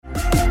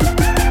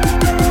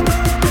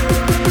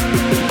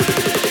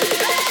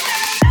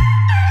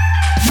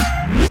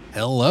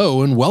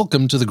Hello and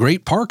welcome to the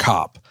Great Park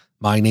Hop.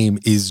 My name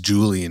is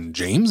Julian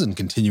James, and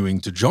continuing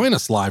to join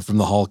us live from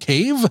the Hall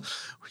Cave,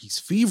 where he's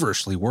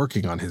feverishly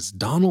working on his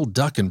Donald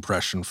Duck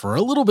impression for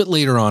a little bit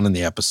later on in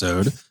the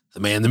episode, the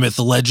man, the myth,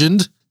 the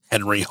legend,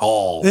 Henry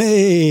Hall.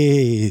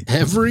 Hey!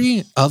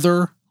 Every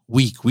other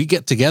week, we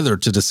get together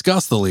to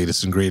discuss the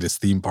latest and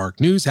greatest theme park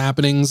news,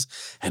 happenings,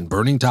 and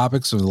burning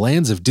topics from the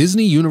lands of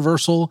Disney,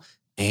 Universal,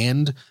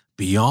 and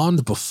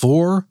beyond.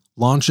 Before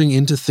launching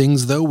into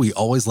things, though, we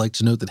always like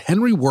to note that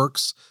Henry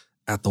works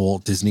at the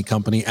Walt Disney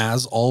Company.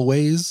 As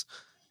always,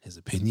 his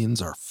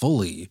opinions are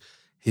fully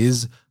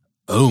his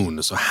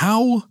own. So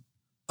how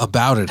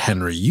about it,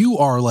 Henry? You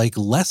are like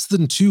less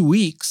than 2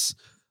 weeks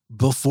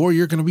before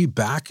you're going to be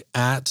back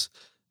at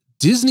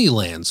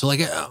Disneyland. So like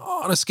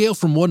on a scale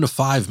from 1 to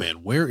 5,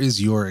 man, where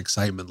is your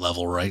excitement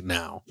level right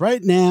now?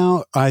 Right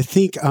now, I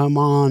think I'm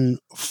on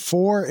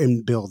 4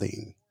 and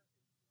building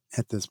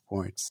at this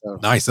point. So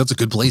Nice. That's a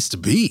good place to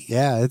be.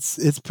 yeah,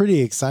 it's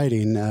pretty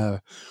exciting.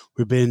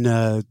 We've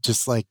been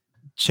just like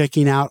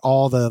checking out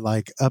all the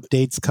like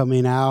updates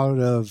coming out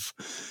of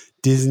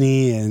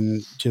Disney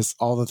and just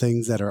all the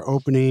things that are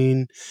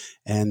opening.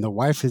 And the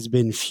wife has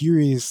been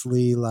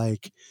furiously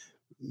like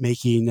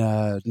making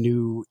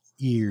new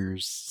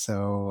ears.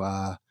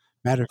 So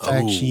matter of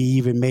fact, she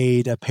even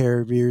made a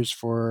pair of ears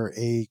for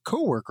a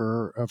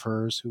coworker of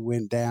hers who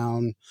went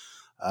down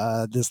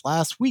this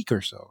last week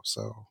or so.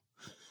 So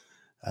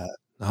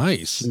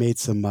nice. she made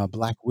some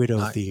Black Widow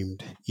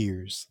themed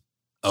ears.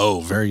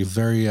 Oh, very,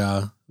 very,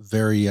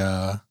 very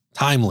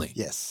timely.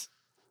 Yes.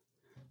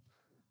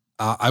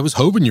 I was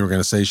hoping you were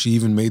going to say she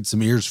even made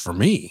some ears for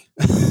me.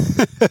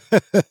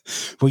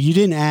 Well, you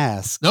didn't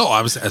ask. No,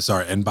 I was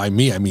sorry. And by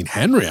me, I mean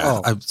Henry.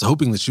 Oh. I was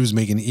hoping that she was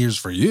making ears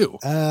for you.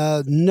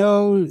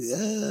 No,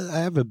 I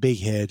have a big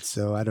head,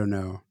 so I don't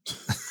know.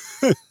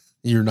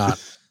 You're not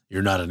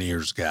an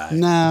ears guy.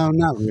 No,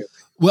 not really.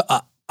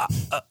 Well,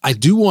 I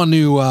do want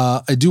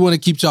to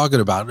keep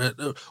talking about it.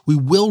 We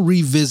will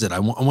revisit. I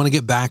want to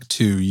get back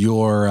to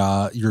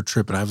your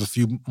trip, and I have a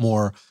few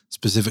more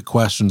specific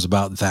questions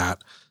about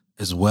that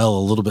as well a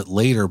little bit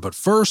later. But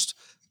first,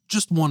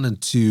 just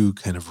wanted to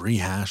kind of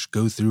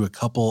go through a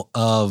couple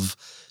of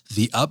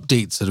the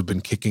updates that have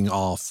been kicking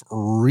off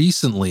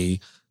recently.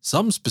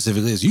 Some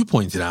specifically, as you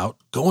pointed out,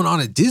 going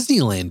on at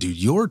Disneyland, dude.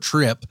 Your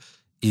trip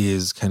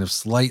is kind of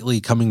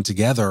slightly coming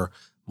together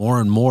more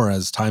and more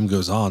as time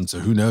goes on. So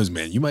who knows,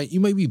 man? You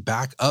might be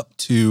back up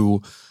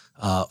to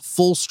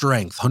full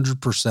strength,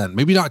 100%.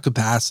 Maybe not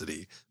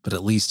capacity, but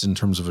at least in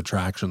terms of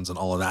attractions and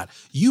all of that.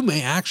 You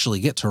may actually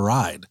get to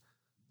ride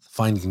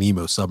Finding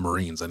Nemo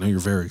submarines. I know you're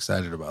very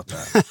excited about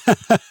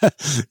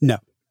that. No,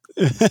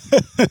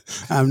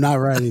 I'm not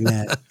riding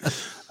that.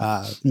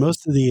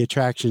 Most of the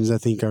attractions, I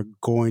think, are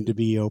going to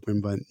be open,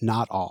 but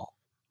not all.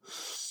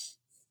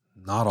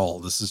 Not all.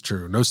 This is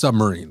true. No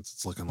submarines,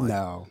 it's looking like.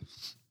 No.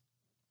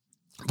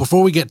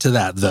 Before we get to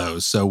that, though,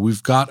 so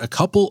we've got a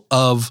couple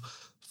of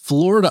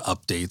Florida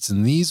updates,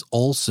 and these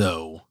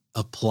also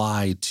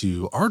apply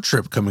to our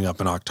trip coming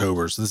up in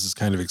October. So this is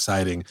kind of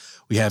exciting.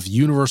 We have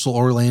Universal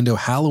Orlando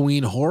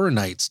Halloween Horror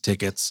Nights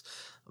tickets.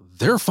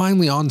 They're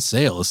finally on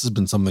sale. This has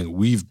been something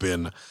we've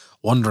been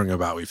wondering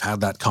about. We've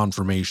had that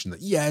confirmation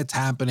that, yeah, it's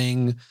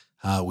happening.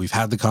 We've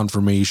had the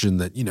confirmation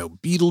that,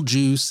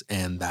 Beetlejuice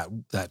and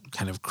that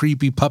kind of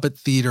creepy puppet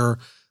theater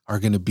are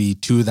going to be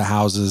two of the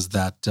houses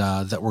that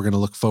we're going to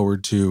look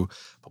forward to,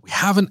 but we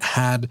haven't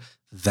had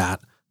that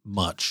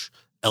much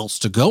else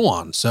to go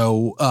on.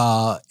 So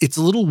it's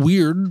a little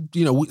weird,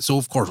 so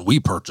of course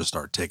we purchased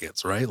our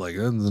tickets, right? Like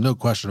there's no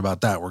question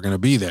about that. We're going to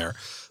be there,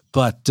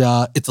 but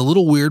it's a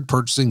little weird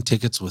purchasing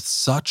tickets with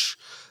such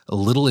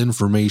little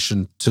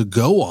information to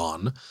go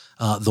on.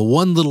 The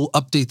one little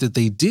update that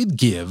they did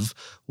give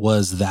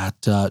was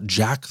that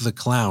Jack the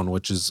Clown,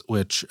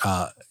 which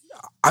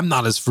I'm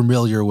not as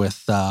familiar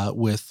with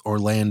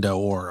Orlando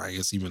or I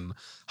guess even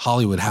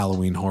Hollywood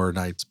Halloween Horror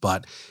Nights,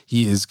 but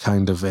he is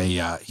kind of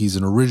he's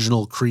an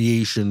original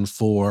creation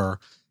for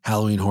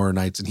Halloween Horror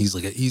Nights, and he's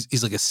like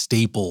a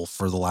staple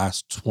for the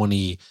last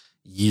 20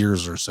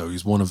 years or so.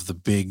 He's one of the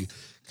big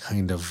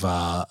kind of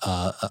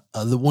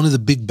one of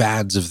the big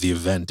bads of the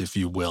event, if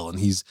you will, and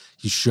he's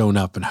shown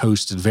up and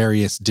hosted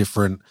various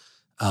different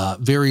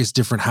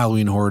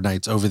Halloween Horror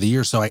Nights over the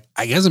years. So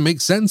I guess it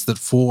makes sense that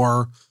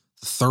for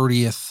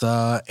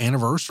 30th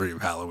anniversary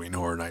of Halloween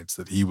Horror Nights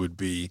that he would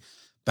be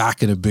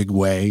back in a big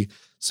way.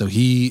 So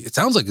it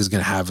sounds like he's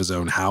going to have his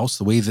own house.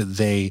 The way that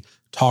they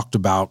talked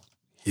about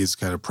his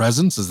kind of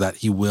presence is that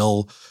he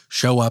will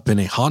show up in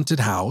a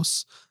haunted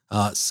house,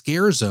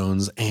 scare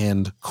zones,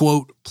 and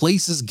quote,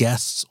 places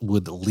guests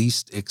would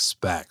least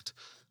expect,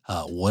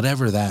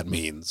 whatever that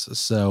means.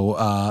 So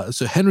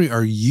Henry,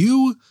 are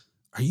you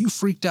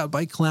freaked out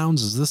by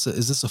clowns? Is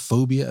this a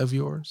phobia of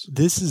yours?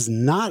 This is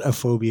not a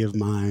phobia of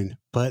mine,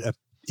 but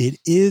it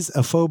is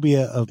a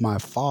phobia of my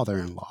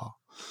father-in-law.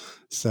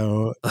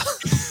 So,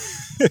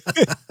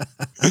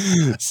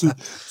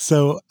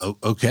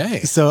 okay.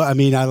 So, I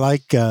mean, I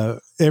like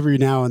every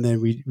now and then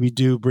we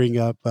do bring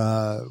up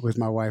with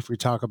my wife, we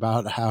talk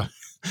about how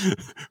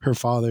her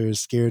father is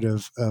scared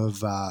of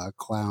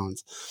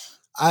clowns.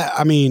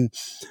 I mean,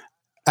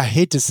 I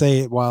hate to say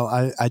it.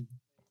 While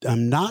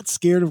I'm not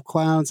scared of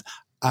clowns,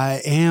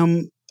 I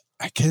am.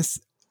 I guess.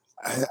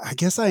 I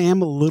guess I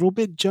am a little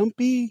bit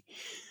jumpy.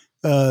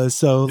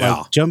 So like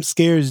Yeah. jump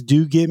scares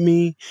do get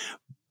me,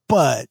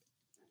 but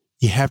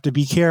you have to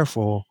be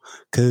careful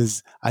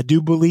because I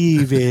do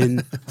believe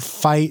in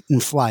fight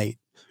and flight,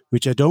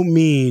 which I don't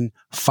mean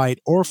fight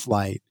or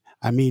flight.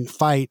 I mean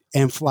fight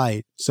and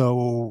flight.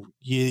 So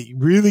you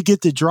really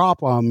get the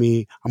drop on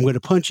me, I'm going to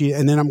punch you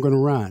and then I'm going to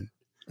run.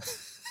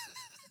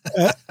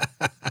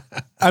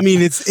 I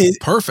mean, it's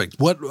perfect.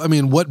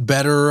 What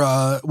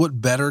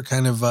better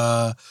kind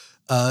of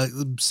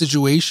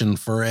situation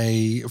for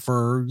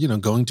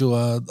going to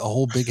a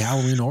whole big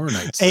Halloween Horror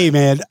Nights. Hey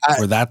man,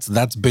 where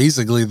that's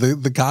basically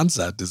the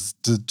concept is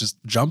to just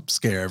jump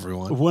scare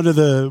everyone. One of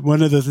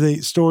the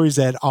stories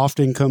that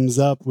often comes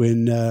up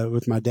when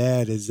with my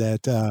dad is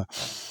that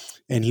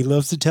and he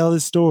loves to tell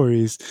his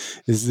stories,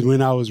 is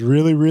when I was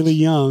really, really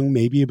young,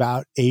 maybe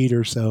about 8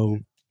 or so.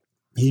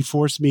 He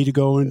forced me to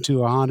go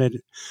into a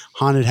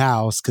haunted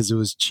house because it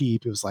was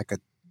cheap. It was like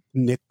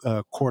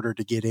a quarter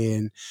to get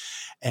in.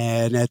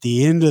 And at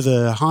the end of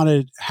the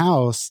haunted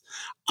house,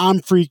 I'm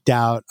freaked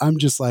out. I'm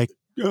just like,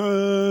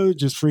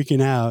 just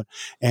freaking out.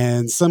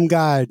 And some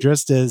guy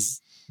dressed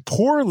as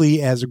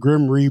poorly as a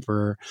Grim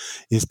Reaper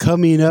is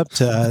coming up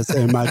to us.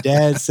 And my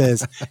dad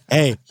says,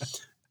 "Hey,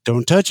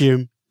 don't touch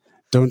him.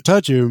 Don't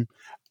touch him."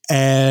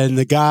 And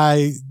the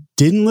guy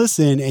didn't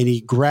listen and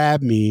he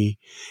grabbed me.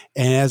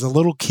 And as a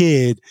little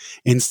kid,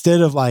 instead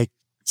of like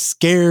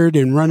scared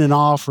and running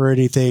off or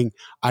anything,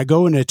 I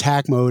go in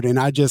attack mode and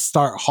I just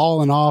start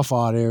hauling off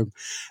on him.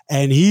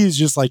 And he's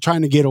just like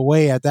trying to get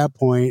away at that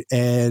point,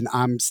 and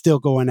I'm still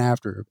going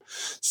after him.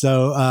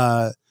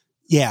 So,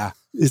 yeah,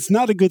 it's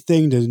not a good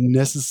thing to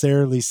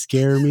necessarily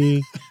scare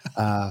me.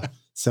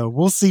 So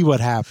we'll see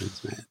what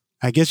happens, man.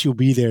 I guess you'll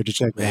be there to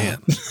check that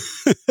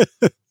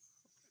out.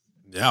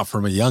 Yeah,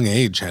 from a young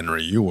age,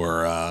 Henry, you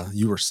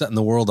were setting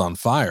the world on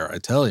fire, I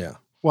tell you.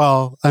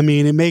 Well, I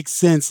mean, it makes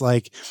sense.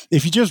 Like,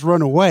 if you just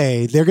run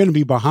away, they're going to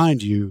be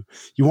behind you.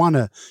 You want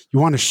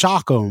to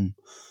shock them,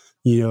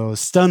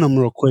 stun them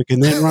real quick,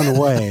 and then run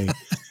away,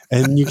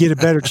 and you get a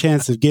better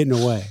chance of getting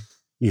away.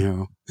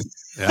 Yeah,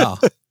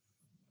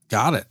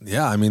 got it.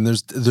 Yeah, I mean,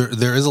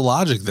 there is a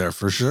logic there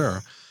for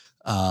sure.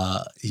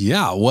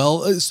 Yeah.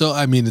 Well, so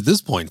I mean, at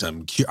this point,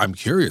 I'm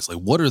curious. Like,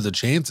 what are the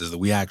chances that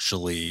we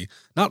actually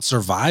not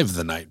survive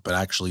the night, but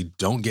actually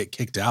don't get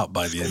kicked out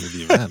by the end of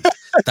the event?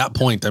 At that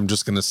point, I'm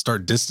just going to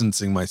start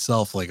distancing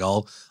myself. Like,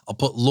 I'll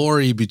put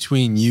Lori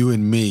between you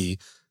and me,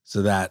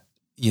 so that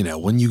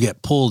when you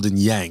get pulled and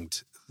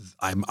yanked,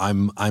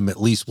 I'm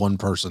at least one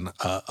person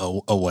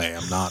away.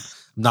 I'm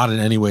not in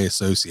any way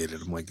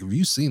associated. I'm like, have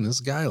you seen this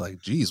guy? Like,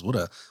 geez, what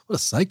a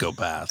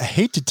psychopath. I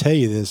hate to tell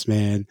you this,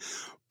 man,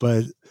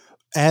 but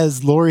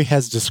as Lori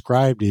has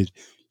described it,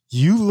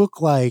 you look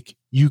like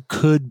you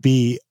could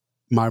be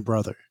my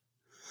brother.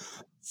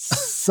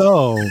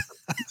 So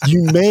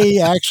you may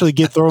actually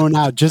get thrown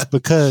out just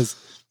because,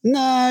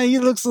 he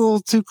looks a little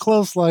too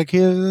close like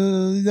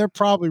him. They're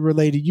probably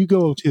related. You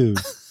go too.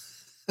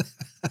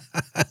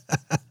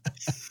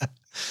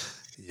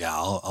 Yeah,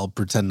 I'll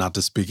pretend not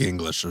to speak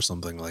English or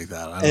something like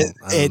that. I don't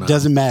it know.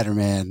 Doesn't matter,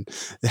 man.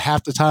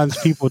 Half the times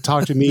people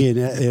talk to me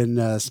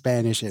in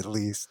Spanish, at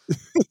least.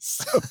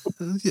 So.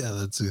 Yeah,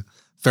 that's a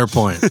fair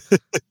point.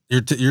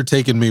 You're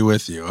taking me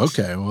with you.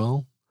 Okay,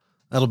 well,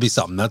 that'll be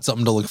something. That's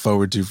something to look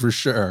forward to for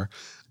sure.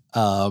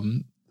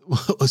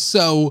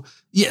 So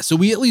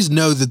we at least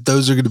know that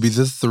those are going to be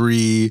the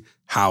 3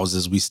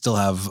 houses. We still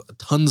have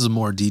tons of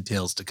more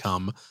details to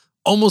come.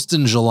 Almost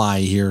in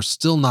July here,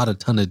 still not a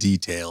ton of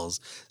details.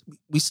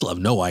 We still have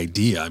no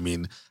idea. I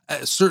mean,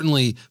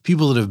 certainly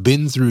people that have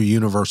been through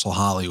Universal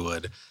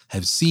Hollywood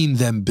have seen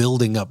them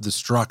building up the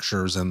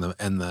structures and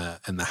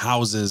the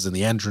houses and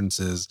the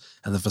entrances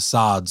and the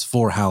facades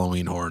for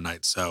Halloween Horror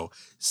Nights. So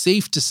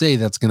safe to say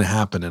that's going to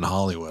happen in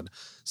Hollywood.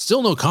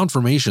 Still no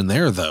confirmation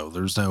there, though.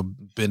 There's no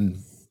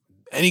been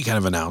any kind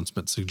of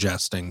announcement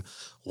suggesting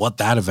what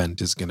that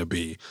event is going to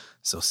be.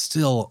 So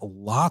still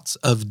lots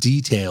of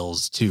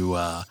details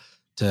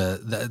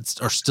that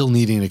are still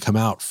needing to come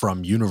out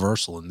from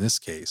Universal in this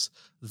case.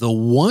 The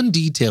one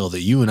detail that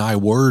you and I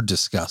were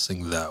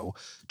discussing, though,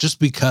 just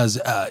because,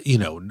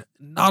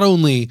 not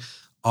only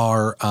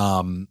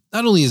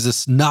is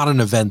this not an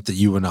event that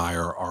you and I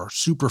are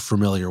super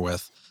familiar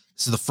with,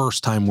 this is the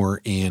first time we're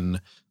in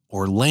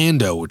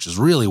Orlando, which is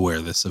really where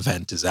this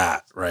event is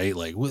at, right?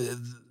 Like,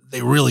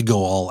 they really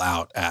go all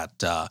out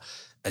at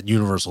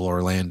Universal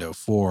Orlando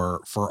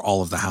for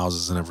all of the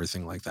houses and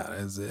everything like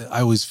that.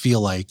 I always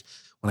feel like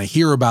when I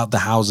hear about the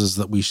houses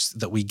that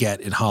we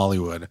get in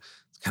Hollywood,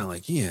 it's kind of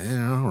like,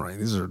 all right,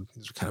 these are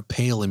kind of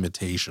pale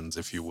imitations,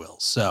 if you will.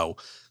 So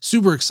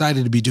super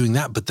excited to be doing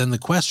that. But then the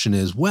question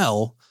is,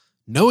 well,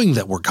 knowing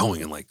that we're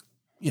going in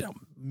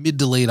mid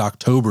to late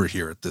October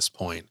here at this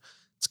point,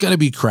 it's going to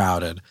be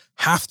crowded.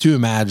 Have to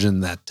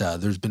imagine that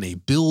there's been a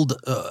build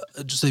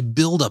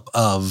up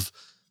of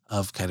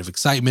kind of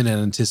excitement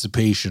and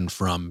anticipation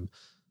from,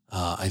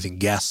 I think,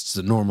 guests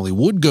that normally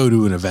would go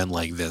to an event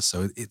like this.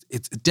 So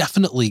it's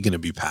definitely going to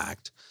be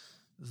packed.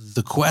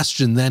 The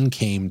question then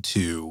came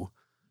to,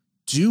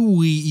 do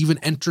we even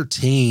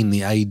entertain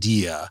the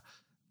idea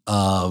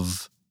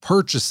of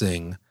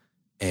purchasing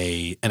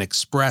an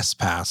express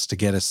pass to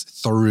get us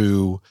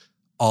through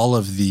all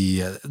of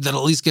the, that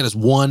at least get us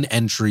one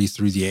entry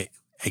through the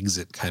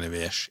exit kind of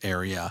ish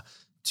area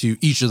to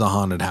each of the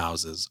haunted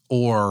houses?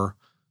 Or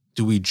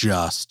do we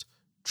just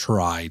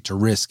try to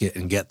risk it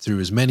and get through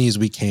as many as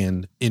we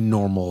can in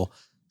normal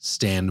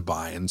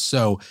standby? And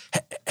so,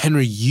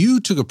 Henry, you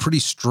took a pretty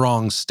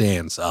strong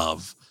stance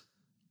of,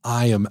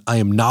 I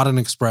am not an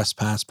express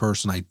pass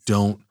person. I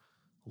don't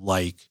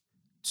like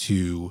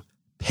to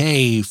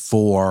pay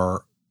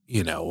for,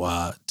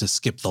 to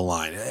skip the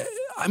line.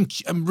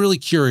 I'm really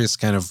curious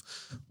kind of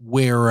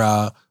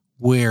where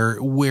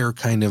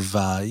kind of,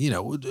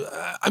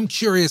 I'm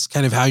curious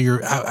kind of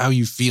how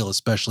you feel,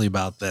 especially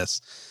about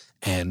this,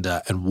 and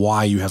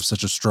why you have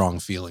such a strong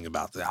feeling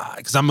about that.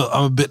 Because I'm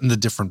a bit in the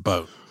different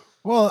boat.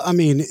 Well, I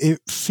mean,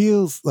 it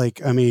feels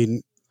like,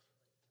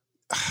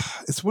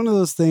 it's one of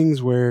those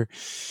things where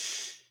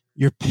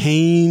you're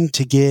paying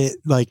to get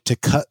to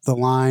cut the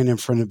line in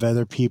front of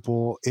other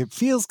people. It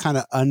feels kind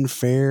of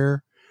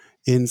unfair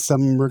in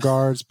some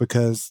regards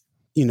because,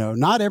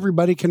 not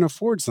everybody can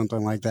afford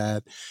something like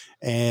that.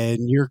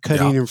 And you're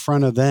cutting in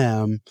front of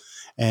them.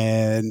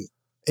 And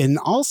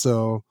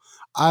also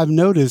I've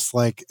noticed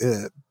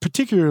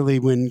particularly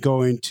when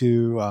going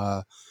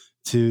to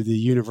the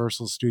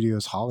Universal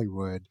Studios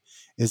Hollywood,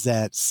 is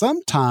that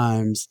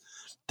sometimes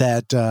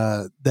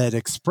that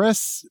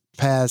express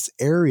pass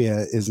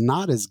area is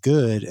not as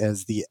good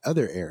as the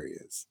other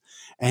areas,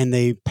 and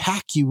they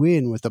pack you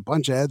in with a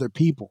bunch of other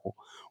people,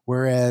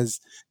 whereas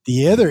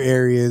the other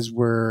areas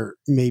were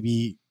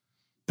maybe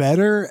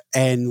better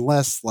and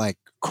less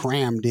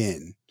crammed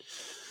in.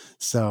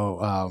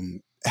 So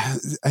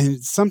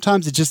and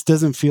sometimes it just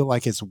doesn't feel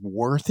like it's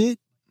worth it,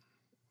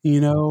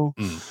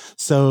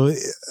 so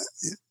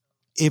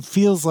it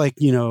feels like,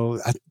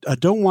 I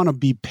don't want to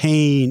be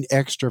paying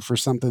extra for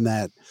something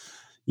that,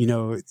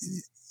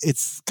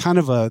 it's kind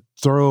of a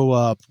throw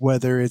up,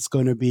 whether it's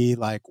going to be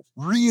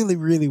really,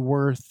 really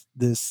worth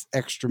this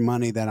extra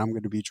money that I'm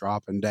going to be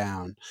dropping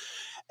down.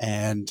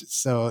 And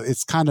so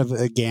it's kind of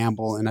a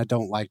gamble, and I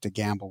don't like to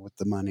gamble with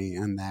the money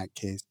in that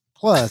case.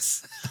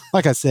 Plus,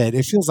 like I said,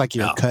 it feels like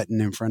you're cutting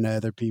in front of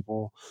other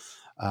people.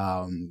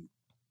 I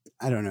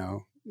don't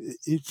know.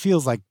 It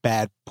feels like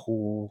bad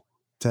pool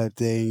type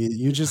thing.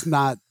 You're just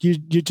not, you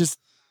just,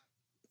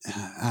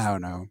 I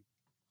don't know.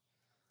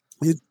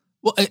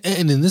 Well,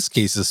 and in this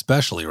case,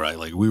 especially, right?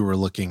 We were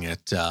looking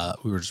at,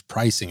 we were just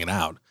pricing it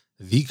out.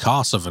 The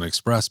cost of an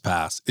express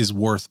pass is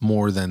worth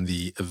more than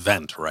the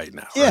event right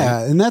now.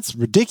 Yeah. Right? And that's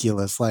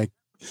ridiculous. I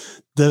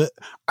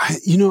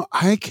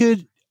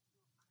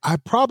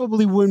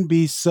probably wouldn't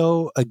be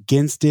so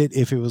against it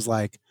if it was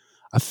a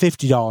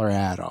 $50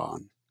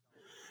 add-on.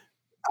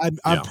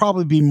 I'd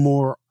probably be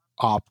more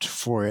opt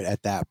for it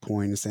at that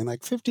point and saying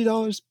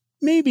 $50,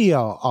 maybe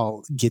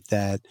I'll get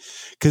that.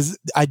 Because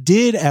I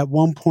did at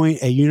one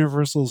point at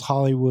Universal's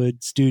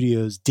Hollywood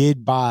Studios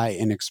did buy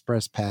an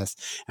express pass.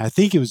 And I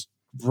think it was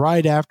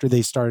right after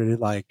they started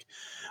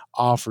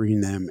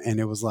offering them, and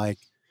it was I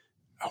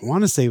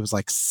want to say it was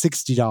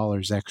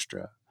 $60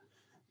 extra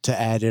to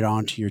add it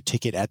onto your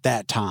ticket at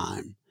that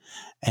time.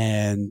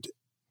 And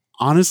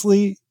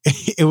honestly,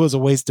 it was a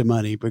waste of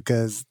money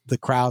because the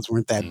crowds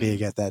weren't that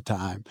big at that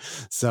time.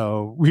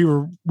 So we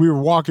were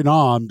walking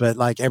on, but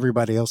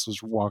everybody else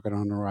was walking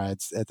on the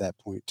rides at that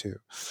point too.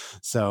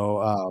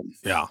 So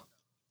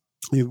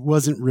it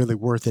wasn't really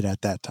worth it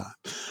at that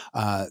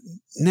time.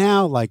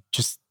 Now,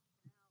 just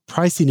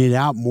pricing it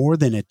out more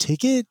than a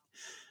ticket,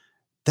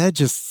 that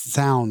just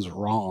sounds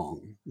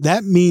wrong.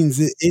 That means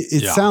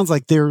it sounds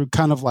like they're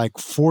kind of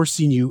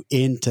forcing you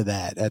into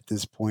that at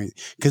this point,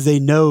 because they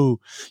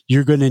know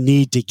you're going to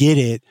need to get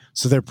it.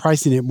 So they're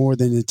pricing it more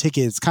than the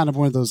ticket. It's kind of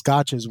one of those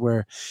gotchas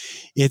where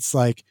it's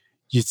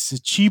it's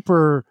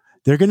cheaper.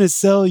 They're going to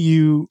sell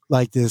you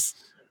this,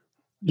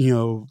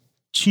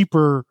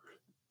 cheaper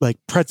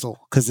pretzel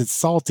because it's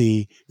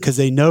salty, because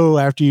they know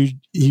after you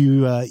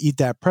eat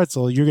that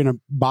pretzel, you're going to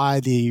buy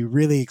the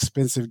really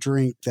expensive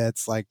drink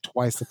that's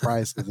twice the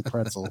price of the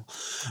pretzel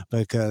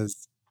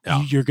because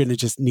you're going to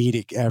just need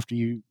it after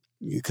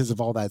because of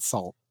all that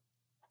salt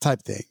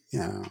type thing.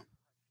 Yeah.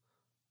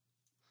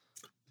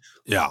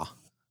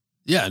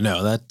 No,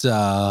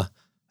 that,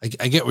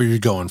 I get where you're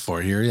going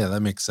for here. Yeah,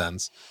 that makes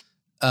sense.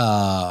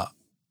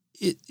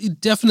 It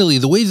definitely,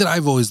 the way that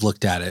I've always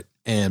looked at it,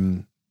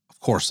 and of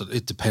course,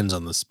 it depends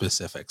on the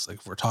specifics.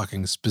 If we're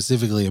talking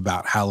specifically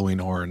about Halloween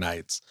Horror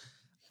Nights,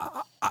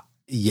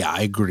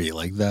 I agree.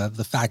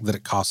 The fact that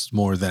it costs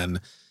more than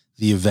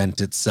the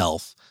event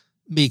itself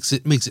makes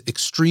it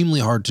extremely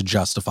hard to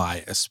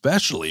justify,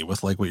 especially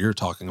with what you're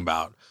talking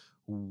about.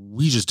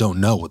 We just don't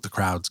know what the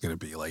crowd's going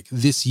to be.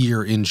 This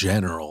year in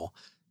general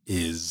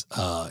is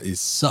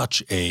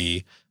such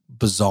a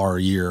bizarre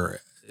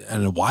year,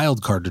 and a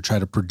wild card to try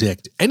to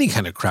predict any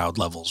kind of crowd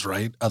levels,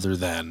 right? Other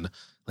than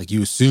like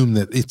you assume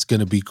that it's going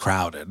to be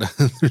crowded.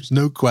 There's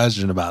no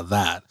question about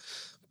that.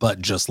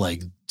 But just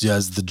like,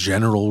 does the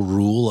general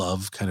rule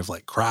of kind of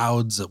like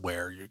crowds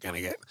where you're going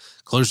to get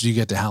closer you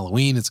get to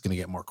Halloween, it's going to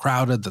get more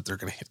crowded, that they're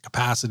going to hit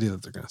capacity,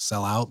 that they're going to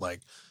sell out.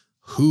 Like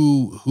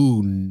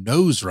who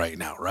knows right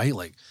now, right?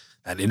 Like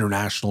that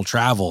international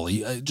travel,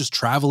 just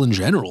travel in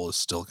general is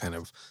still kind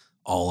of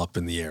all up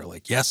in the air.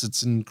 Like, yes,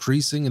 it's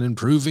increasing and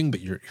improving,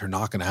 but you're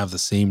not going to have the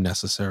same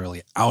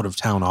necessarily out of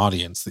town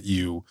audience that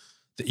you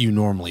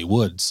normally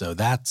would. So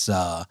that's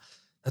a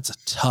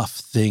tough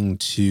thing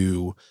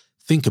to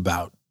think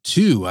about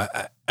too.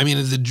 I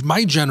mean,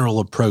 my general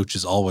approach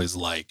is always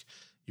like,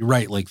 you're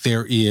right. Like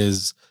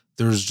there's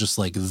just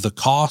like the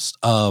cost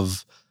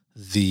of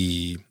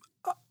the,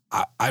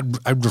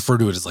 I'd refer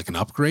to it as like an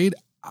upgrade.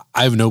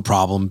 I have no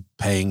problem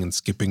paying and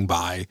skipping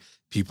by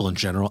people in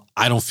general.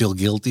 I don't feel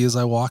guilty as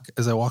I walk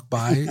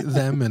by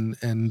them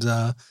and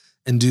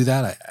do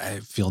that.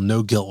 I feel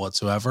no guilt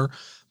whatsoever.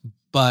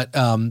 But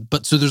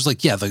so there's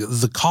like, yeah,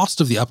 the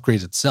cost of the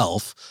upgrade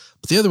itself.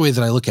 But the other way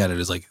that I look at it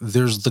is like,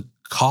 there's the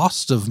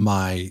cost of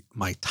my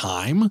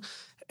time.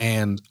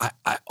 And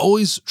I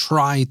always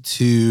try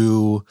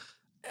to,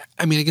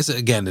 I mean, I guess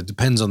again, it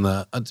depends on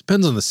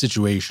the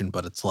situation,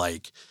 but it's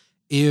like,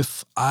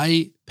 if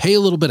I pay a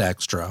little bit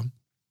extra,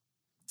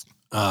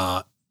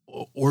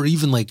 or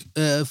even like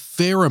a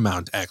fair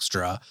amount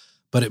extra,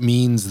 but it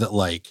means that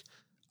like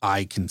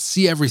I can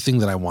see everything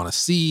that I want to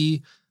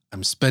see.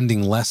 I'm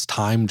spending less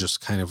time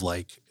just kind of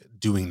like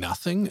doing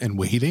nothing and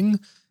waiting.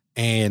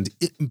 And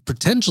it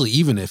potentially,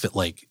 even if it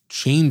like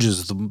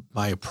changes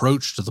my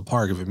approach to the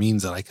park, if it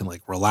means that I can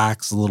like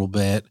relax a little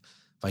bit,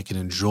 if I can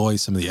enjoy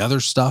some of the other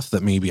stuff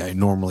that maybe I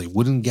normally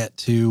wouldn't get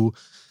to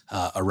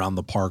around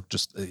the park,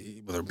 just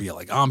whether it be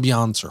like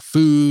ambiance or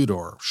food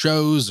or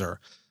shows, or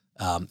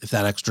if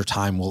that extra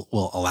time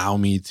will allow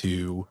me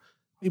to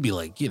maybe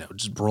like,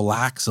 just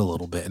relax a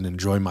little bit and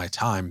enjoy my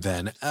time,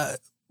 then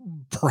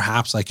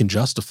perhaps I can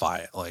justify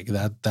it. Like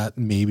that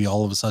maybe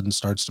all of a sudden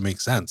starts to make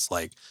sense.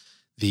 Like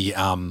the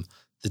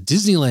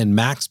Disneyland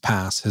Max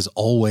Pass has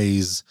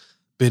always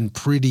been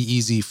pretty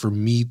easy for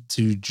me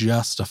to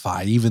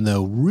justify, even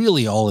though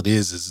really all it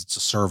is it's a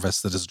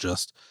service that is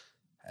just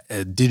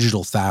a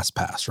digital fast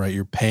pass, right?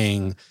 You're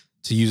paying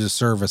to use a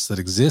service that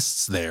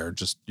exists there.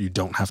 Just, you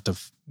don't have to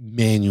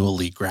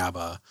manually grab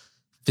a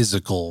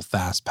physical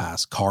fast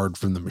pass card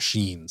from the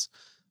machines.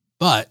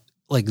 But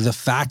like the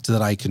fact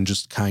that I can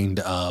just kind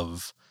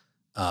of,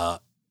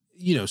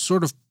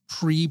 sort of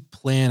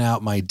pre-plan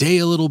out my day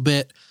a little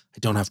bit. I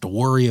don't have to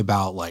worry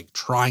about like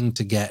trying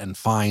to get and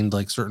find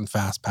like certain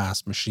fast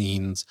pass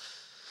machines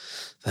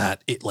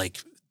that it like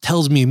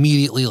tells me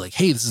immediately like,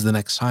 hey, this is the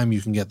next time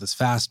you can get this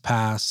fast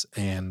pass.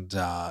 And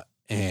I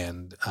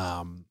can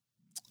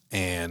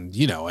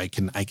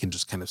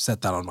just kind of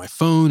set that on my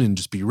phone and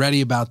just be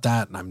ready about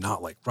that. And I'm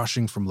not like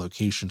rushing from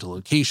location to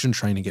location,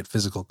 trying to get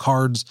physical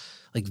cards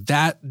like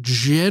that.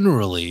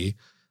 Generally,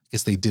 I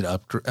guess they did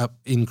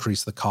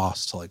increase the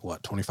cost to like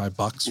what,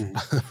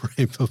 $25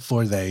 right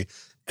before they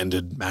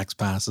ended Max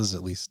Passes,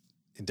 at least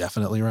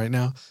indefinitely right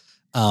now.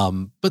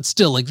 But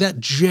still, like that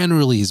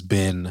generally has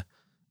been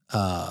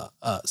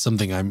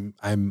something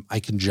I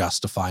can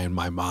justify in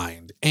my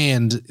mind.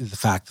 And the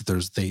fact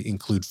that they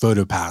include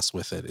PhotoPass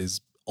with it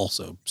is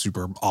also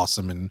super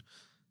awesome and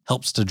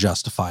helps to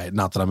justify it.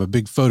 Not that I'm a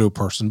big photo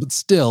person, but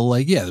still,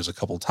 like, yeah, there's a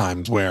couple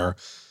times where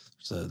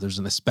there's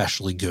an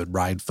especially good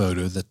ride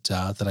photo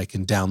that I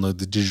can download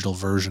the digital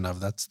version of.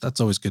 That's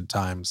always good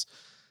times.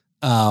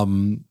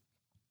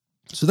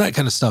 So that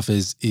kind of stuff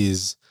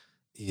is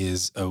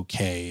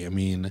okay. I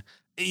mean,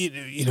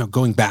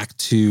 going back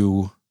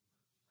to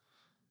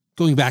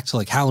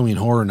like Halloween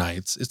Horror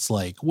Nights, it's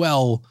like,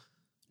 well,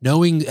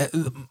 knowing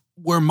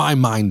where my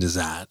mind is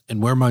at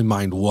and where my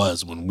mind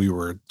was when we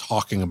were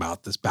talking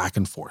about this back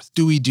and forth.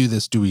 Do we do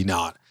this? Do we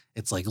not?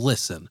 It's like,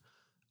 listen,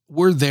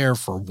 we're there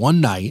for one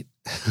night.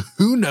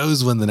 Who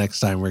knows when the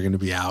next time we're going to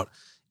be out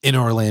in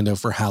Orlando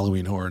for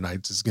Halloween Horror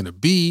Nights is going to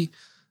be.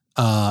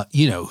 Who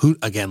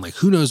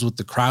knows what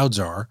the crowds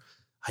are.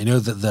 I know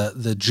that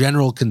the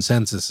general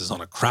consensus is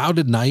on a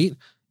crowded night,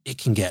 it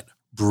can get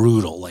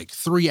brutal, like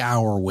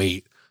 3-hour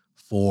wait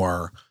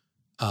for,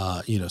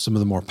 some of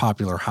the more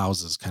popular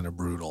houses, kind of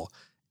brutal.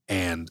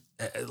 And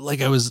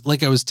like I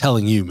was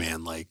telling you,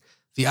 man, like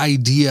the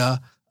idea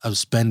of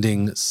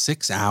spending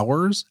 6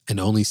 hours and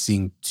only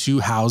seeing 2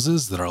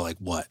 houses that are like,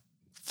 what,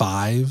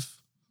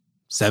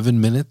 5-7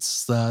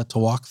 minutes to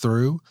walk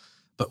through,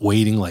 but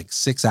waiting like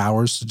 6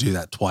 hours to do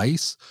that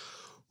twice.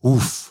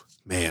 Oof,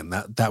 man,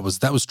 that was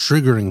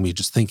triggering me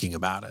just thinking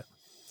about it.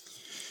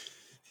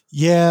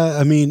 Yeah.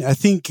 I mean, I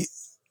think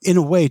in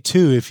a way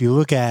too, if you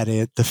look at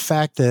it, the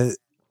fact that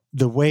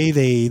the way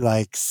they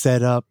like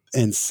set up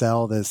and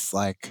sell this,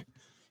 like,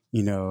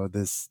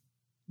 this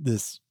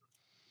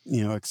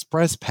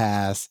Express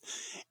Pass,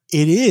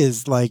 it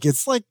is like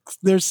it's like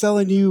they're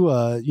selling you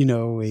a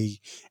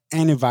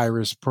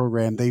antivirus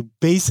program. They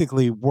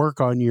basically work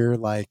on your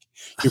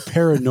your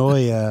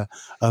paranoia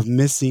of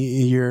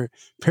missing your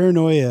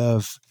paranoia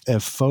of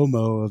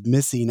FOMO of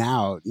missing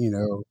out,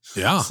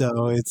 Yeah,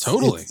 So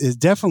totally. it's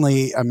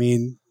definitely, I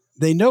mean,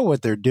 they know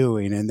what they're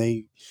doing and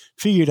they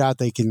figured out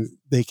they can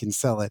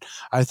sell it.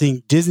 I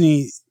think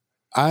Disney,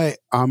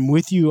 I'm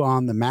with you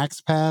on the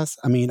Max Pass.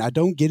 I mean, I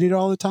don't get it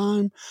all the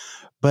time,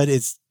 but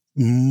it's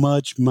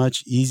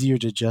much easier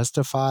to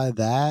justify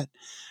that.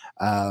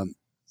 Um,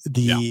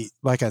 Yeah.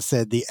 like I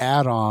said, the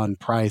add-on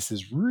price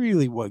is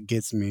really what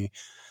gets me.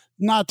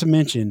 Not to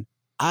mention,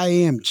 I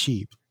am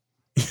cheap.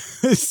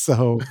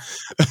 so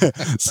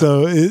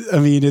I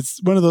mean,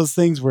 it's one of those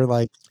things where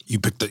like you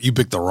picked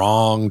the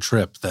wrong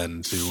trip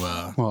then to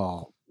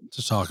well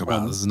talk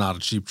about. This is not a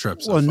cheap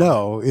trip so well, far.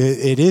 no,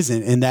 it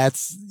isn't, and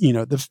that's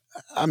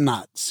I'm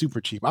not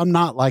super cheap. I'm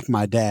not like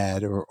my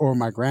dad or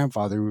my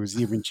grandfather, who was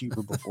even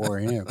cheaper before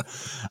him.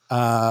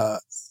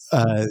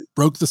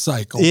 Broke the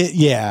cycle.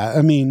 Yeah,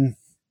 I mean,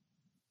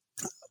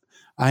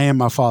 I am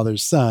my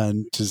father's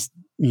son, just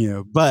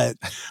but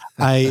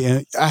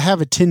I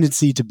have a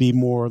tendency to be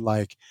more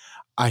like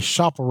I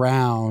shop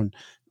around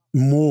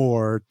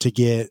more to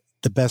get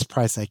the best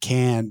price I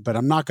can, but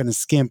I'm not going to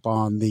skimp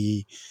on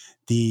the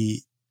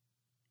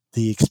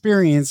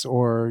experience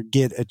or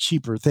get a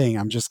cheaper thing.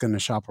 I'm just going to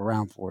shop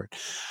around for it.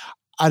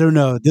 I don't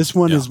know. This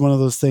one is one of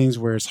those things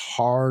where it's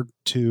hard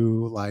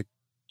to like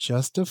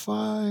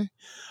justify.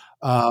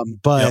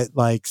 But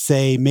like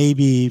say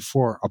maybe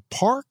for a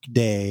park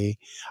day,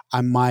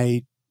 I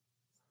might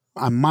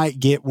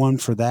get one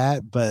for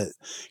that. But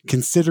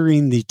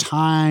considering the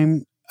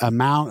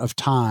amount of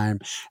time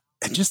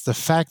and just the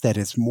fact that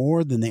it's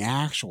more than the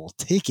actual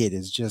ticket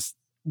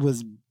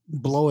was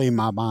blowing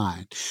my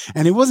mind.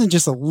 And it wasn't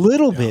just a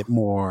little bit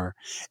more.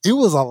 It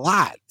was a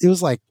lot. It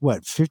was like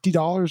what,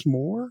 $50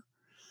 more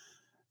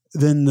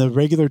than the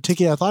regular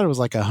ticket? I thought it was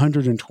like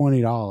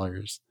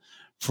 $120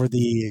 for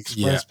the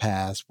Express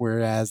Pass,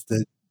 whereas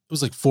it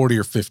was like 40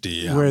 or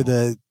 50. Where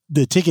the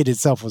ticket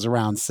itself was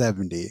around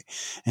 70.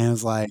 And it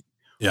was like,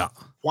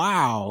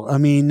 wow. I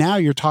mean, now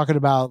you're talking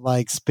about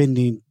like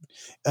spending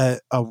a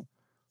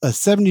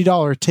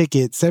 $70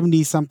 ticket,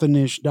 70 something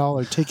ish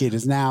dollar ticket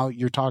is now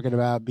you're talking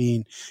about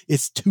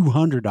it's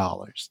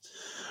 $200.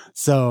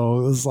 So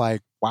it was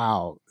like,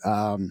 wow.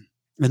 And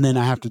then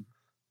I have to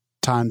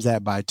times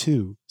that by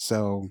 2.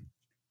 So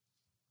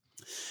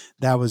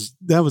that was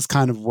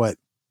kind of what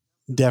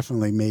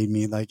definitely made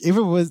me like, if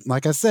it was,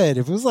 like I said,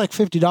 if it was like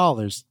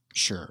 $50,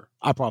 sure,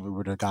 I probably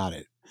would have got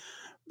it.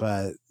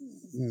 But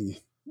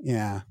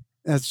yeah,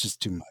 that's just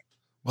too much.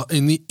 Well,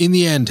 in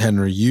the end,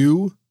 Henry,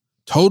 you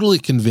totally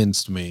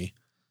convinced me.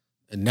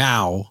 And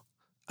now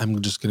I'm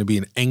just going to be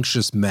an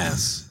anxious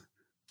mess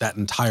that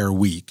entire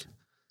week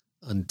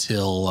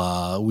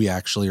until we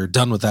actually are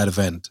done with that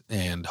event,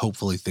 and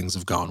hopefully things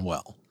have gone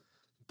well.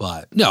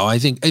 But no, I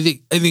think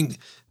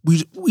we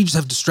just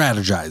have to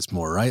strategize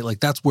more, right? Like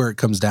that's where it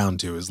comes down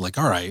to is like,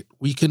 all right,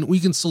 we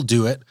can still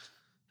do it,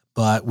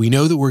 but we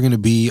know that we're going to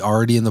be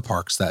already in the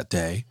parks that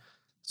day.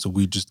 So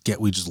we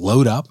just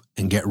load up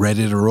and get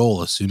ready to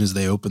roll as soon as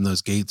they open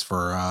those gates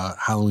for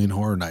Halloween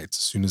Horror Nights.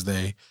 As soon as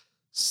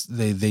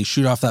they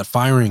shoot off that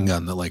firing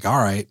gun, they're like, all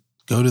right,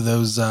 go to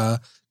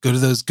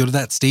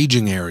that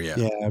staging area.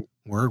 Yeah.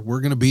 We're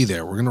going to be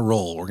there. We're going to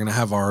roll. We're going to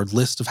have our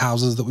list of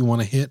houses that we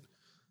want to hit.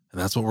 And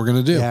that's what we're going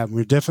to do. Yeah,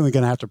 we're definitely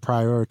going to have to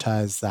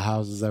prioritize the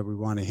houses that we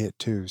want to hit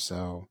too.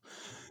 So,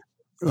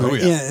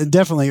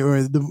 definitely.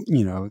 Or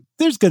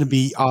there's going to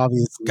be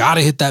obviously got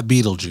to hit that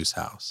Beetlejuice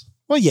house.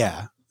 Well,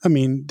 yeah, I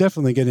mean,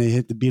 definitely going to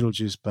hit the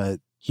Beetlejuice, but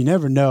you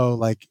never know.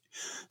 Like,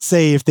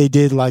 say if they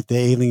did like the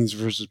Aliens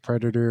versus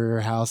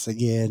Predator house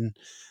again,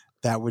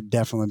 that would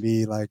definitely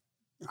be like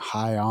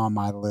high on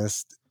my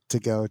list to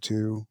go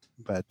to.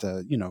 But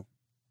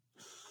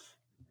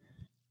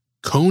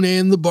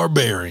Conan the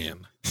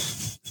Barbarian.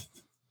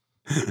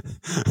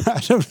 I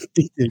don't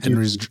think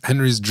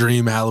Henry's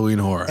dream Halloween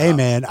horror. Hey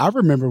man, I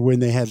remember when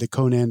they had the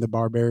Conan the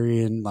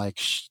Barbarian like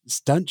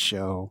stunt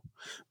show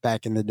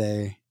back in the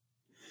day.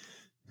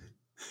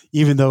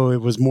 Even though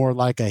it was more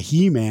like a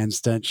He-Man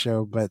stunt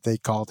show, but they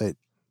called it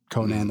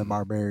Conan the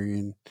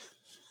Barbarian.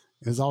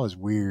 It was always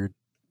weird.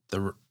 It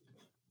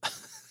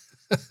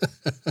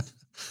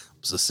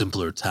was a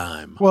simpler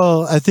time.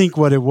 Well, I think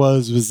what it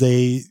was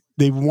they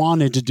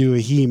wanted to do a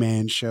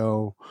He-Man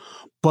show,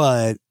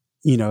 but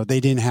they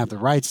didn't have the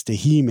rights to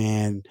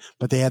He-Man,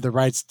 but they had the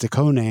rights to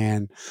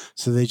Conan.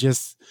 So they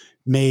just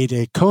made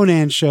a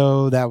Conan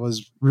show that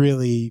was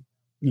really,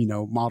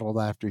 modeled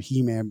after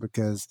He-Man,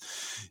 because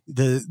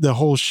the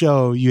whole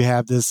show, you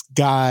have this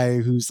guy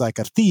who's like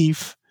a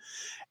thief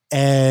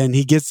and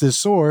he gets this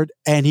sword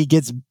and he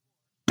gets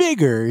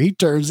bigger. He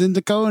turns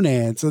into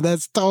Conan. So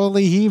that's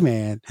totally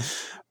He-Man.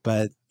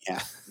 But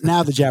yeah,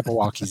 now the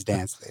Jabberwockies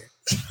dance there.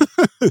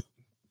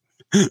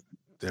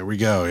 There we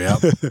go.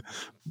 Yep.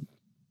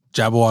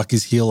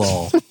 Jabberwocky's Heal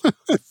All.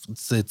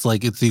 It's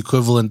like it's the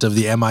equivalent of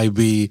the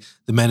MIB,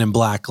 the Men in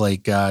Black,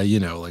 like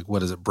like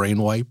what is it,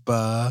 brain wipe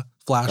flasher?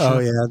 Oh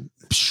yeah,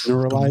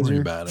 Don't worry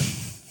neuralizer. about it.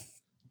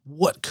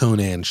 What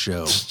Conan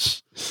show?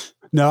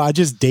 No, I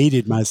just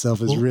dated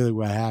myself is really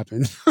what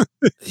happened.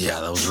 Yeah,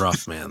 that was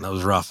rough, man. That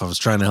was rough. I was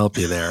trying to help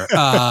you there.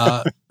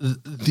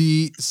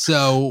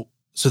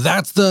 So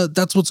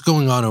that's what's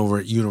going on over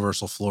at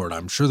Universal Florida.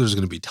 I'm sure there's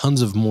going to be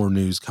tons of more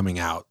news coming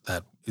out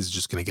that is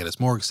just going to get us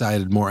more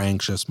excited, more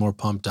anxious, more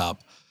pumped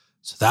up.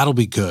 So that'll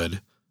be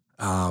good.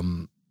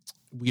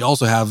 We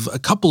also have a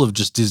couple of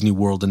just Disney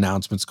World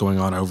announcements going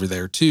on over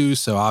there too.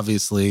 So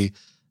obviously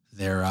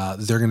they're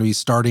going to be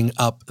starting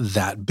up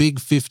that big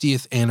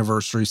 50th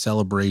anniversary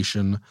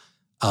celebration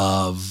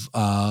of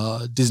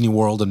Disney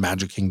World and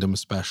Magic Kingdom,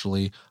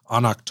 especially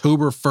on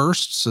October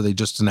 1st. So they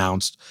just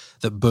announced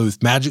that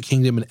both Magic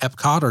Kingdom and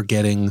Epcot are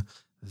getting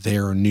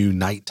their new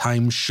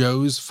nighttime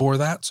shows for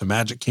that. So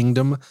Magic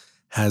Kingdom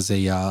has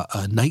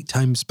a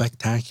nighttime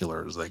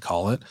spectacular, as they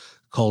call it,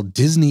 called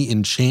Disney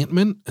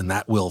Enchantment, and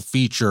that will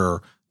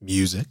feature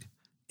music,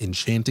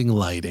 enchanting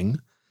lighting,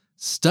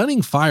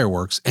 stunning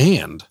fireworks,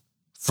 and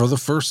for the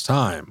first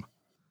time,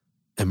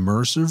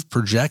 immersive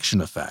projection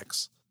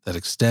effects that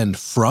extend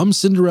from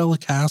Cinderella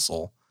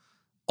Castle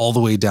all the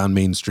way down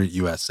Main Street,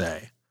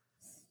 USA.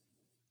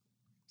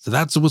 So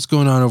that's what's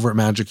going on over at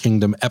Magic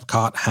Kingdom.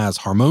 Epcot has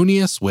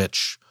Harmonious,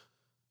 which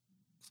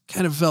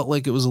kind of felt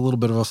like it was a little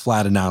bit of a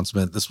flat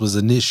announcement. This was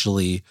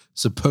initially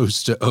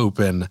supposed to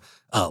open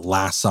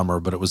last summer,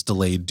 but it was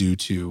delayed due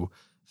to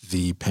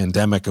the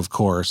pandemic, of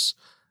course.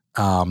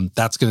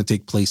 That's going to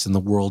take place in the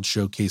World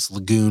Showcase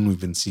Lagoon.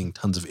 We've been seeing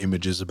tons of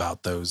images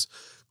about those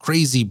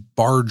crazy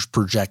barge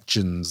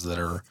projections that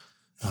are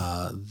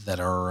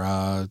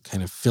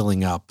kind of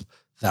filling up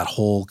that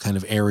whole kind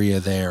of area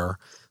there.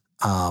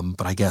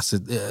 But I guess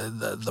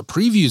the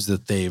previews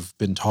that they've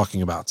been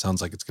talking about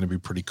sounds like it's going to be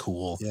pretty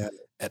cool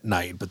at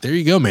night. But there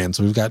you go, man.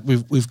 So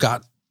we've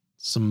got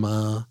some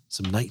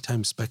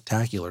nighttime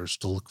spectaculars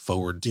to look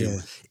forward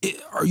to. Yeah.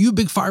 Are you a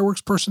big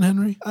fireworks person,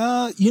 Henry?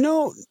 I'm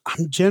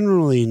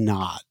generally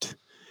not.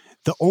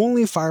 The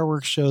only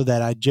fireworks show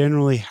that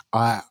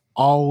I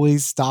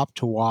always stop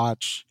to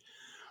watch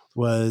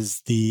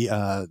was the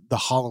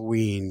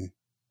Halloween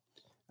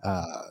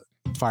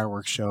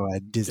fireworks show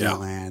at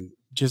Disneyland,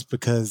 just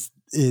because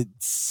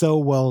it's so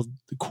well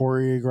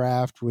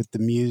choreographed with the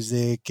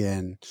music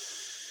and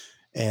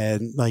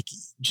like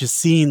just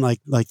seeing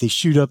like they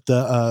shoot up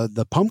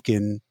the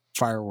pumpkin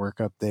firework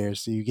up there,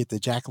 so you get the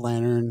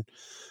jack-o'-lantern.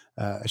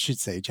 I should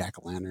say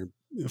jack-o'-lantern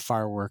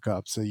firework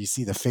up, so you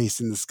see the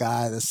face in the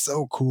sky. That's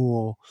so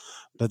cool.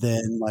 But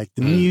then like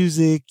the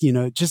music,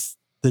 just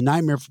the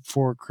Nightmare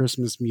Before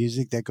Christmas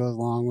music that goes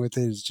along with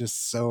it is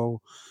just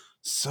so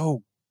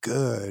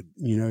good.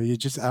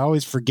 I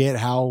always forget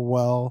how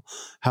well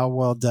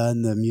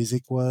done the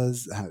music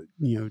was.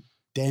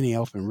 Danny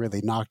Elfman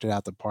really knocked it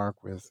out the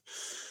park with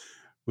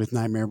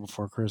Nightmare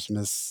Before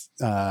Christmas.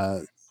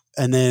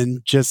 And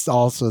then just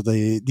also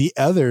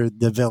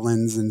the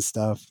villains and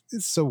stuff.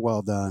 It's so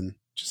well done.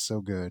 Just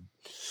so good.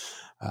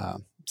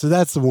 So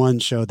that's the one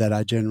show that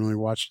I generally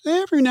watch.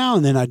 Every now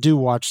and then I do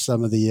watch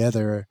some of the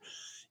other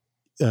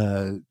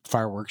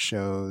fireworks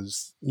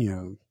shows.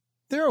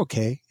 They're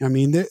okay. I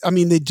mean,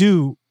 they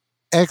do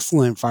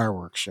excellent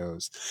fireworks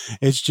shows.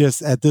 It's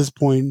just at this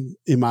point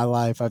in my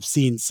life, I've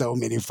seen so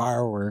many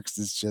fireworks.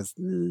 It's just,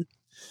 it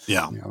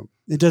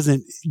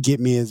doesn't get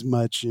me as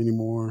much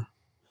anymore.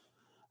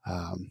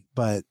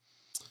 But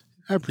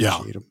I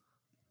appreciate them.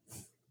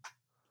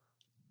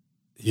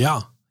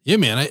 Yeah. Yeah,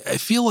 man. I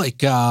feel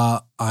like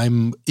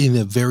I'm in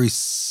a very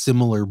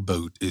similar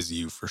boat as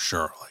you for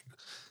sure. Like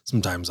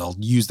sometimes I'll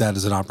use that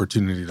as an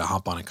opportunity to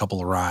hop on a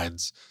couple of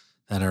rides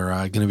that are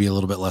going to be a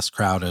little bit less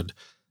crowded.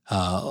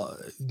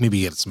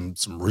 Maybe get some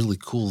really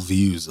cool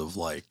views of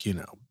like,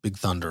 Big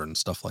Thunder and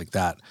stuff like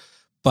that.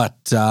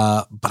 But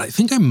I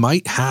think I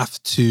might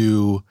have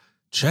to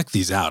check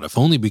these out, if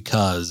only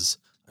because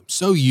I'm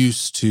so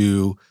used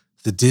to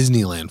the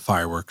Disneyland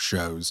fireworks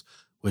shows,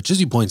 which, as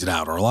you pointed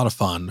out, are a lot of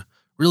fun,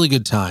 really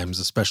good times,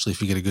 especially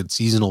if you get a good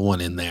seasonal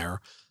one in there.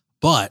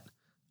 But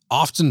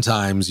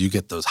oftentimes you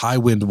get those high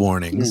wind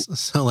warnings.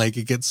 So like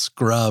it gets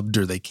scrubbed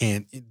or they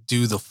can't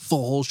do the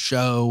full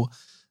show.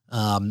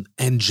 And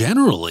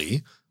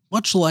generally,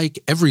 much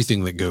like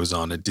everything that goes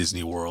on at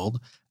Disney World,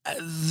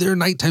 their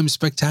nighttime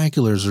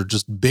spectaculars are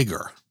just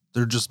bigger.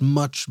 They're just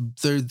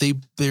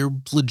they're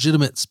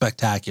legitimate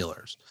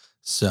spectaculars.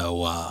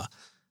 So,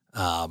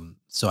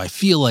 so I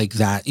feel like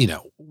that,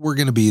 we're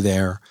going to be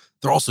there.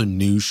 They're also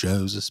new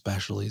shows,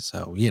 especially.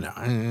 So, who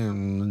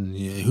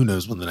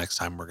knows when the next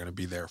time we're going to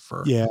be there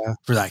for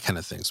that kind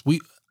of things.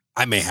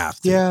 I may have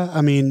to. Yeah.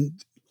 I mean,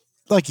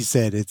 like you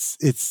said,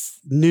 it's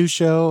new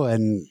show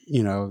and,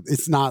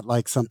 it's not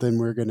like something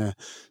we're going to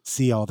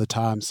see all the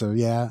time. So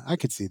yeah, I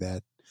could see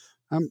that.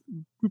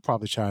 We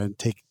probably try and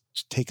take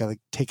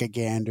a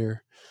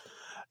gander.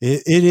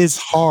 It is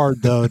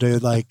hard though to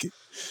like,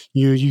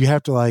 you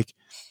have to like,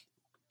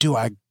 do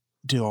I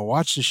do I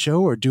watch the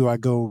show or do I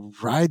go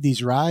ride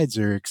these rides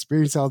or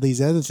experience all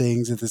these other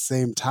things at the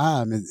same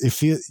time?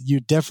 If you're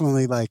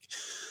definitely like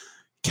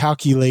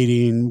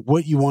calculating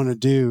what you want to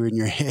do in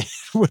your head,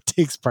 what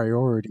takes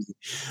priority.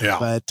 Yeah.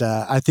 But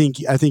I think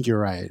you're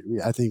right.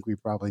 I think we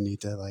probably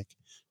need to like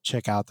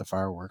check out the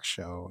fireworks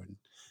show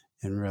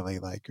and really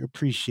like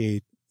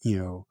appreciate,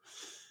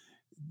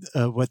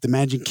 what the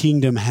Magic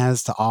Kingdom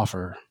has to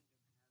offer.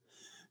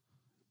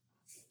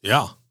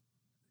 Yeah.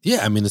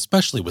 Yeah. I mean,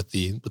 especially with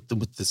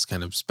this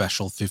kind of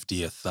special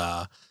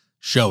 50th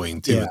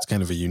showing too. Yeah. It's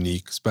kind of a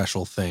unique,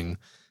 special thing.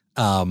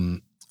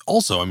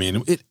 Also, I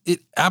mean, it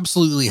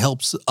absolutely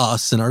helps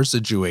us in our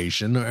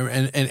situation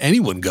and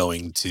anyone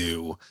going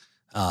to,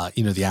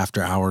 the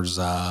after hours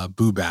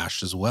Boo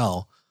Bash as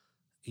well.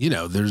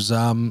 There's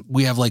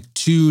we have like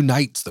 2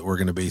 nights that we're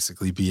going to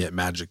basically be at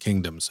Magic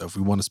Kingdom. So if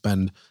we want to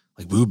spend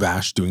like Boo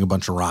Bash doing a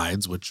bunch of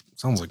rides, which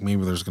sounds like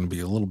maybe there's going to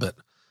be a little bit,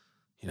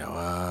 it's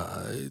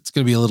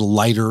going to be a little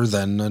lighter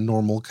than a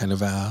normal kind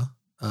of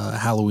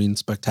Halloween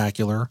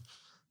spectacular,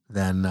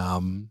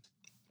 then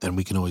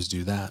we can always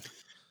do that.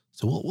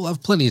 So we'll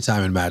have plenty of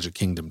time in Magic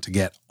Kingdom to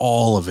get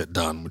all of it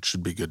done, which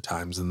should be good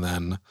times. And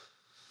then,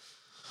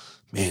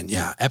 man,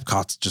 yeah,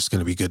 Epcot's just going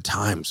to be good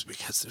times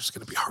because there's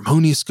going to be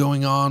Harmonious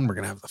going on. We're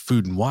going to have the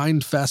Food and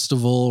Wine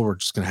Festival. We're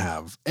just going to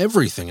have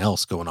everything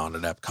else going on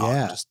at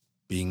Epcot, just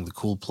being the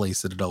cool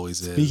place that it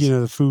always is. Speaking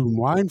of the Food and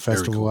Wine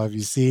Festival, have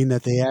you seen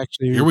that they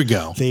actually here we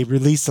go? They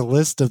released a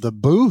list of the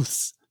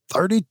booths.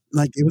 30,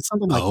 like it was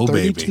something like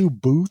 32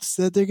 booths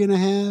that they're going to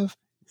have.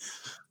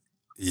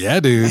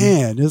 Yeah, dude.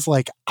 Man, it's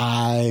like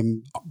I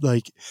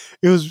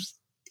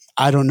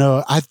don't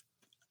know.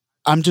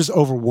 I'm just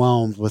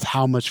overwhelmed with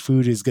how much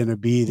food is going to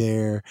be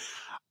there.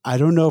 I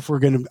don't know if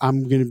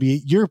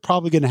you're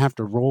probably going to have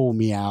to roll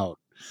me out.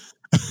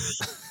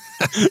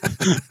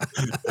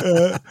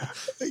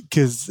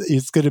 Because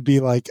it's going to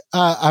be like,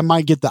 I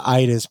might get the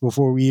itis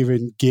before we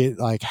even get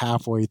like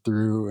halfway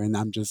through. And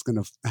I'm just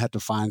going to have to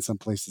find some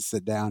place to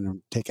sit down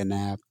and take a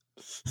nap.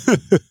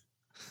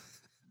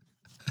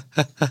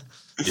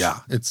 Yeah,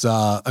 it's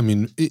I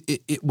mean,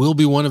 it will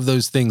be one of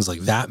those things like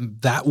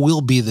that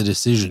will be the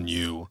decision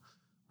you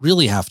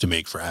really have to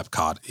make for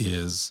Epcot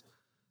is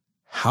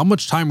how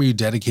much time are you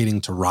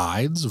dedicating to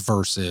rides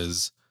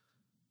versus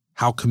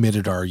how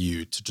committed are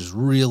you to just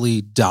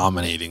really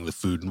dominating the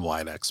Food and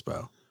Wine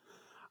Expo?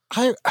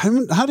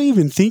 I'm not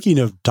even thinking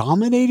of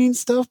dominating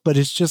stuff, but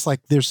it's just like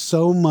there's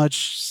so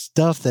much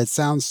stuff that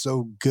sounds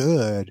so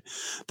good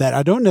that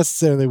I don't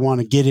necessarily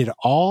want to get it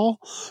all,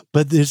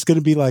 but there's going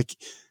to be like,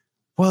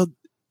 well,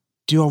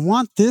 do I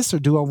want this or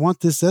do I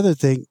want this other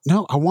thing?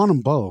 No, I want them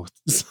both.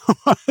 So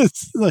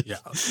it's like,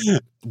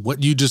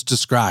 what you just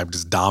described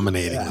is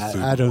dominating the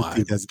Food I don't and Wine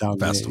think that's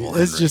dominating. Festival.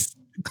 It's just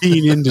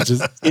being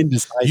indecisive.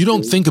 You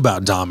don't think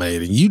about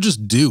dominating. You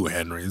just do,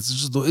 Henry.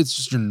 It's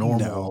just your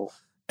normal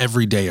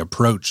everyday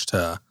approach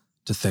to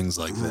things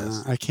like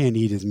this. I can't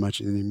eat as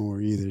much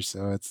anymore either,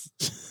 so it's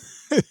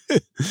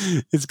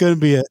it's gonna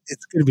be a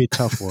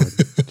tough one.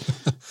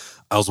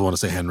 I also want to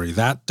say, Henry,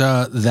 that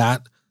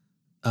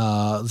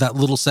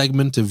little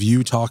segment of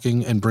you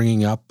talking and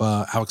bringing up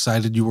how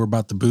excited you were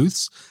about the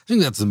booths, I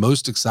think that's the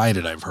most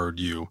excited I've heard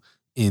you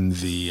in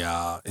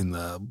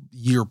the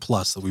year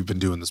plus that we've been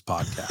doing this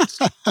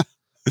podcast.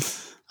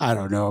 I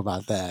don't know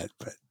about that,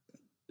 but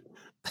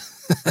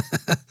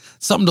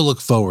something to look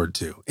forward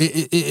to.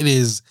 It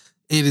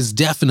is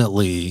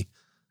definitely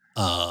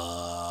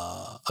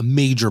a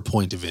major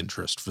point of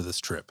interest for this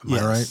trip. Am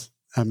I right?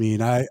 I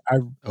mean, I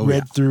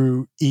read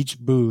through each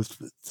booth,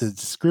 the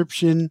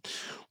description,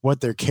 what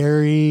they're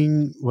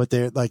carrying, what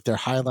their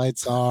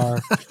highlights are.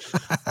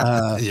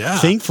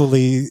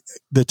 Thankfully,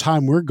 the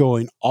time we're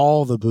going,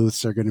 all the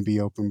booths are going to be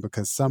open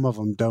because some of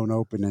them don't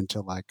open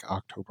until like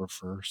October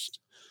 1st.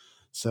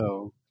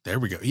 So there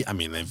we go. Yeah, I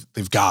mean,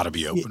 they've got to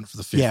be open for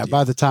the 50th. Yeah,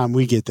 by the time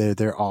we get there,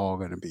 they're all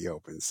going to be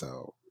open.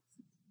 So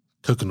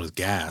cooking with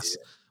gas.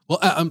 Yeah.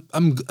 Well,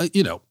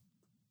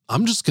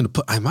 I'm just going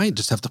to I might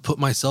just have to put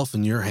myself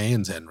in your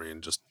hands, Henry,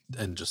 and just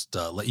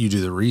let you do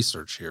the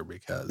research here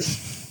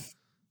because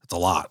it's a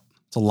lot.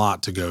 It's a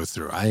lot to go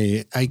through.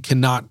 I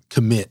cannot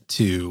commit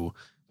to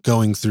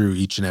going through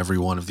each and every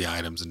one of the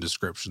items and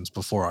descriptions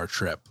before our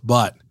trip,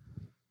 but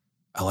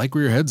I like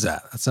where your head's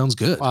at. That sounds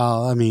good.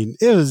 Well, I mean,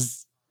 it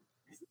was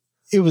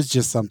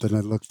just something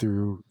to look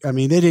through. I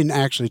mean, they didn't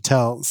actually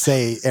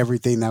say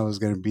everything that was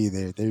going to be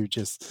there.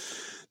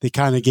 They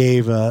kind of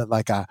gave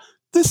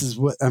this is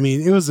what, I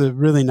mean, it was a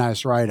really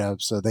nice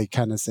write-up. So they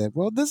kind of said,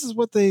 well, this is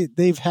what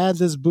they've had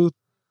this booth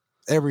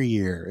every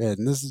year.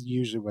 And this is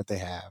usually what they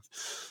have.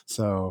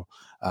 So,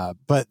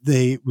 but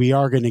we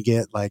are going to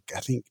get like,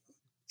 I think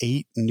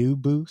 8 new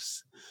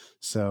booths.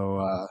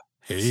 So,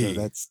 so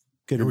that's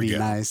going to be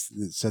nice.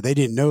 So they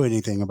didn't know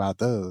anything about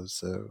those.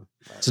 So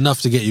it's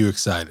enough to get you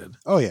excited.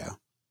 Oh yeah.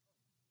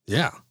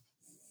 Yeah.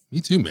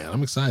 Me too, man.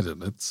 I'm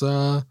excited. It's,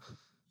 I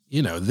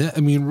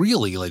mean,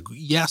 really, like,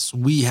 yes,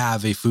 we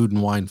have a Food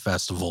and Wine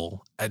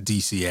Festival at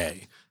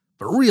DCA,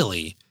 but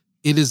really,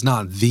 it is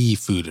not the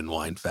food and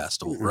wine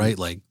festival, right?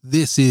 Like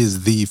this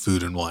is the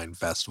food and wine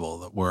festival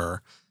that we're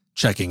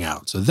checking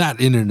out. So that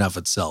in and of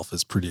itself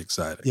is pretty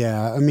exciting.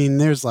 Yeah. I mean,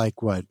 there's like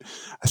I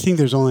think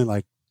there's only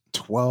like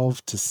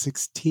 12 to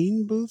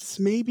 16 booths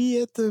maybe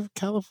at the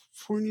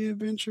California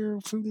Adventure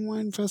Food and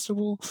Wine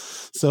Festival.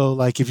 So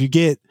like if you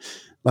get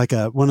like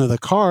one of the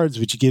cards,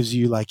 which gives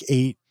you like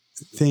 8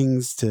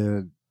 things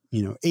to,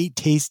 8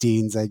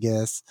 tastings, I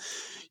guess,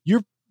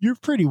 you're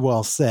pretty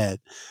well set.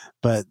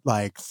 But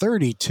like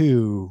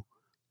 32,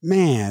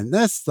 man,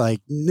 that's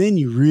like, then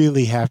you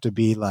really have to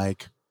be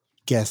like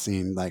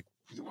guessing, like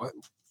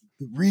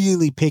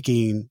really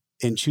picking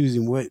and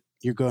choosing what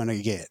you're going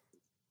to get.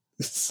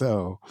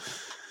 So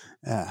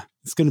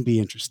it's going to be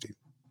interesting.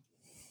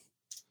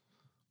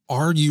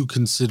 Are you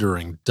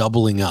considering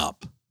doubling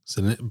up?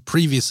 So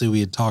previously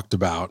we had talked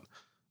about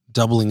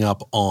doubling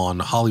up on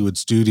Hollywood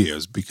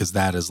Studios because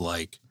that is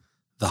like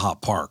the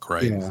hot park,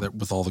 right? Yeah.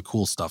 With all the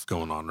cool stuff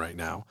going on right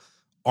now.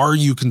 Are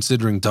you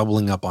considering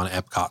doubling up on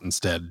Epcot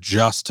instead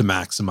just to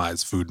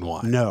maximize food and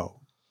wine?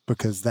 No,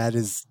 because that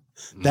is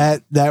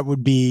that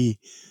would be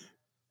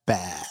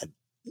bad.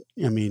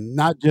 I mean,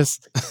 not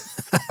just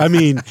I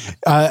mean,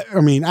 I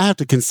have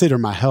to consider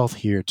my health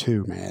here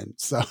too, man.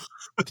 So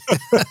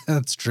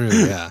that's true.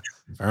 Yeah,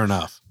 fair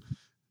enough.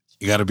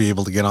 You got to be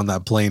able to get on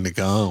that plane to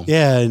go home.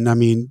 Yeah, and I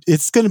mean,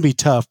 it's going to be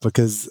tough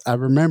because I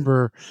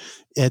remember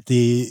at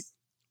the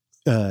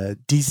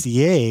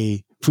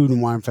DCA Food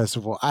and Wine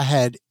Festival, I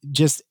had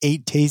just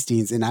 8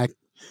 tastings, and I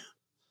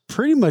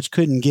pretty much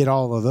couldn't get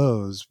all of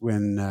those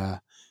when I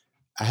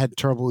had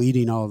trouble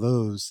eating all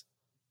those.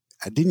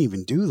 I didn't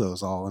even do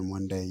those all in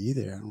one day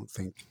either. I don't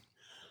think.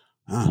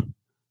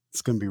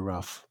 It's going to be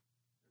rough,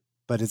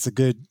 but it's a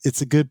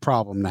good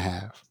problem to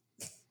have.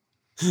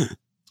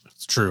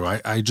 It's true.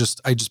 I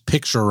just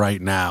picture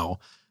right now,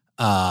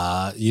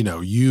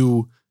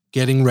 you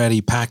getting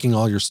ready, packing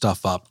all your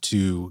stuff up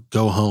to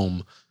go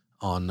home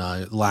on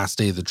last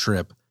day of the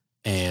trip,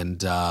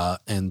 and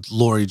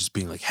Lori just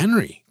being like,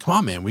 Henry, come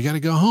on, man, we got to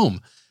go home.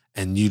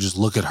 And you just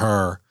look at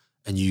her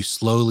and you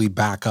slowly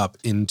back up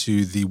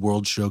into the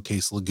World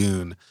Showcase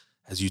Lagoon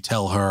as you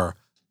tell her,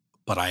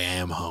 but I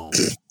am home.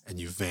 And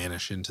you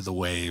vanish into the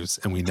waves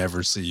and we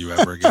never see you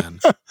ever again.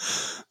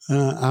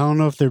 I don't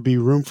know if there'd be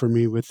room for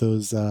me with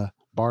those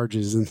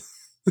barges and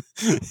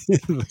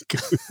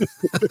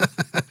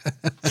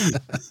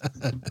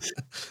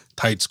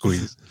tight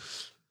squeeze.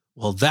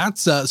 Well,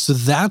 that's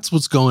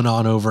what's going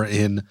on over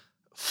in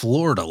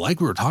Florida. Like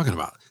we were talking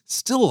about,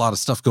 still a lot of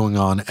stuff going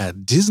on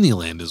at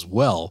Disneyland as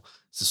well.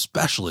 It's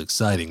especially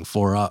exciting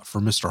for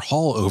Mr.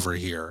 Hall over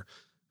here,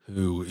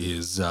 who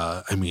is,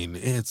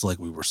 it's like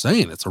we were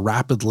saying, it's a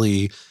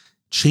rapidly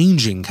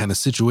changing kind of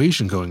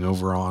situation going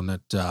over on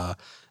at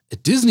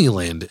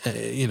Disneyland,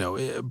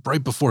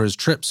 right before his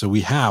trip. So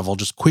I'll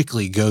just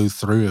quickly go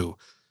through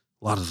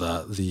a lot of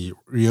the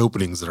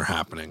reopenings that are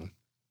happening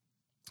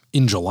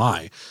in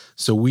July.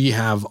 So we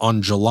have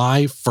on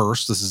July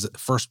 1st,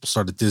 we'll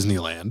start at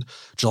Disneyland.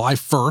 July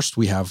 1st,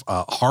 we have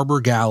Harbor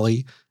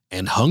Galley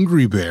and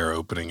Hungry Bear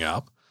opening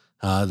up.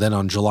 Then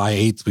on July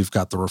 8th, we've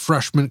got the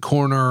Refreshment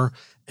Corner.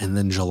 And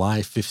then July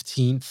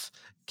 15th,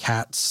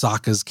 Cat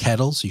Sokka's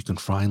Kettle. So you can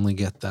finally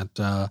get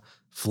that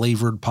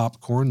flavored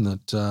popcorn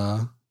that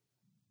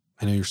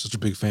I know you're such a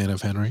big fan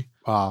of, Henry.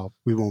 Wow,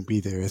 we won't be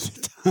there at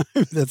the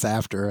time. That's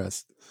after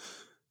us.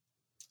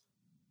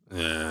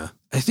 Yeah.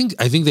 I think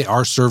they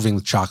are serving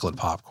the chocolate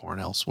popcorn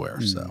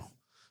elsewhere. So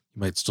you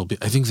might still be.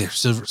 I think they're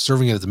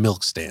serving it at the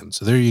milk stand.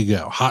 So there you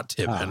go. Hot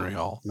tip, Henry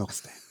Hall. Milk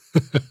stand.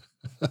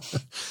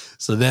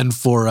 So then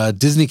for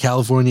Disney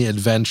California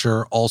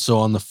Adventure, also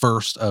on the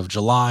 1st of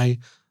July,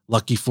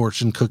 Lucky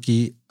Fortune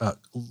Cookery,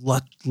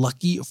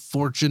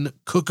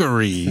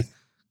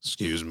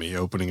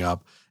 opening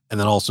up. And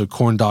then also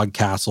Corn Dog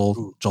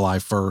Castle, July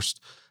 1st.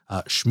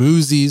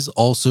 Schmoozies,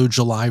 also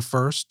July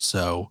 1st.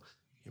 So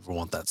if you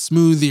want that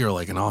smoothie or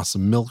like an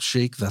awesome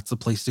milkshake, that's the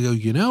place to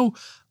go.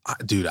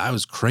 Dude, I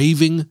was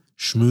craving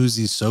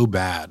schmoozies so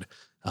bad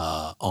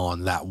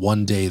on that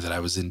one day that I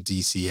was in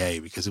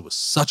DCA because it was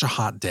such a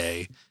hot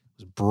day. It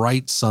was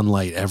bright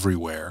sunlight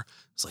everywhere.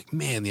 It's like,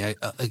 man,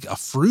 like a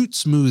fruit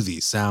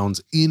smoothie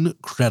sounds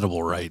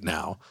incredible right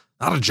now.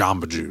 Not a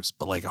Jamba Juice,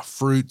 but like a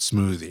fruit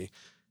smoothie.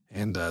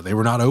 And they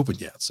were not open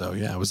yet. So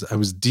yeah, I was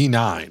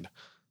D9.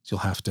 So you'll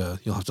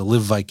have to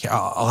live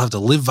I'll have to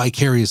live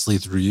vicariously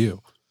through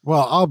you.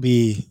 Well, I'll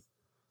be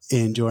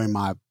enjoying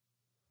my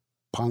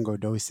Pongo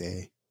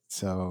Doce.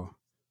 So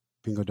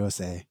Pingo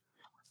Doce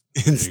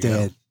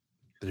instead.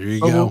 There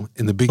you go.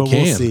 In the big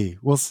can.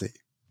 We'll see.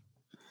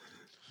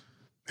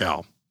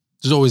 Yeah.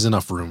 There's always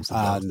enough room for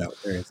that. No,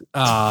 there isn't.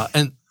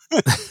 And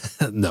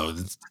no,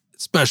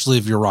 especially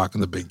if you're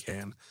rocking the big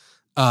can.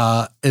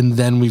 And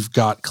then we've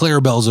got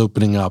Clarabelle's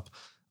opening up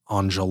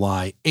on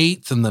July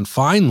 8th. And then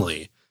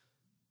finally,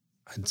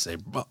 I'd say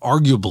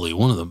arguably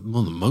one of the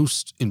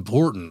most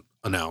important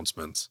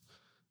announcements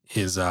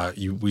is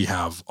we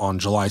have on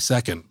July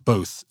 2nd,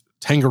 both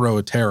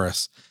Tangaroa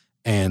Terrace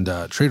and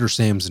Trader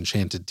Sam's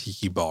Enchanted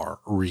Tiki Bar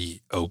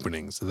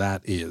reopening. So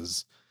that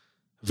is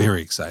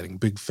Very exciting.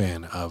 Big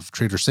fan of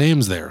Trader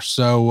Sam's there.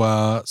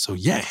 So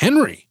yeah,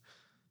 Henry,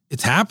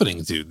 it's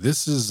happening, dude.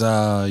 This is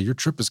your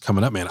trip is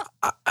coming up, man.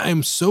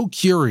 I'm so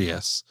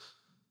curious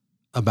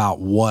about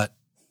what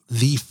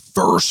the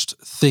first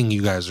thing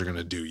you guys are going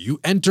to do. You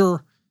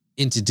enter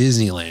into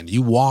Disneyland.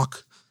 You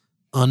walk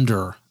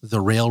under the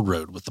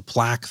railroad with the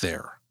plaque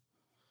there,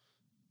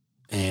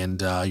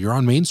 and you're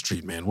on Main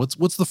Street, man.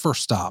 What's the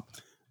first stop?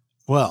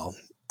 Well,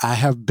 I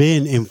have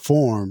been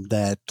informed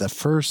that the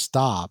first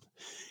stop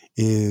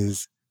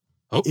is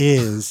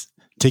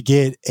to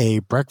get a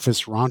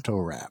breakfast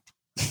Ronto wrap.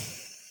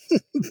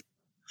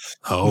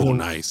 Oh,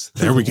 nice.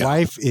 There we go. The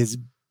wife is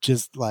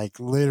just like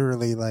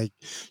literally like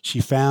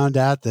she found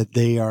out that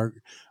they are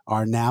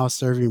now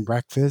serving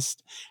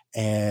breakfast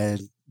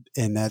and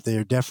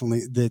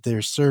that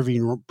they're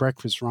serving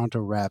breakfast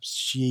Ronto wraps.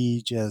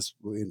 She just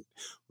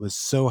was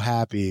so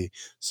happy.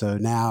 So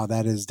now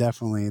that is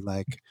definitely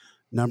like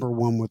number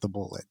one with a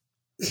bullet.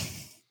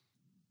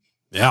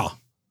 Yeah,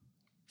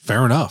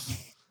 fair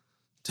enough,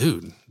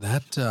 dude.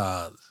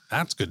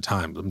 That's good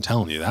times. I'm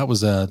telling you, that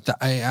was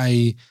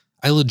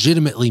I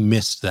legitimately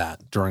missed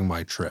that during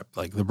my trip.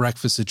 Like the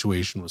breakfast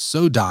situation was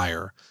so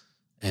dire,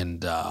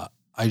 and I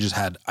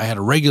had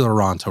a regular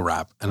Ronto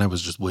wrap, and I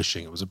was just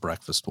wishing it was a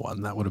breakfast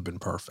one. That would have been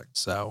perfect.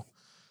 So,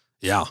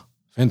 yeah,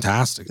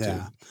 fantastic, dude.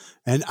 Yeah,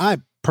 and I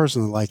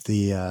personally like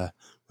the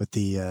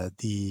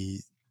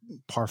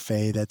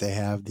parfait that they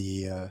have,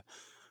 the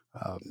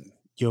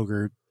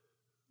yogurt,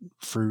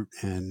 fruit,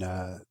 and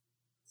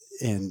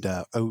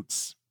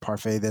oats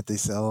parfait that they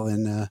sell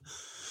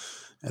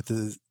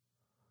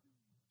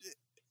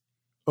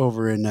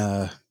over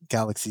in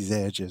Galaxy's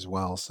Edge as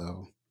well.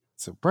 So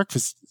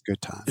breakfast is a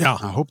good time. Yeah,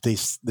 I hope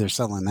they're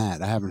selling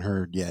that. I haven't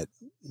heard yet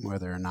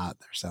whether or not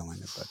they're selling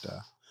it, but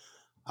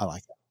I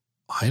like it.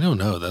 I don't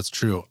know. That's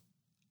true.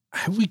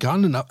 Have we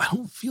gotten enough? I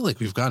don't feel like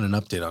we've gotten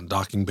an update on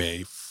Docking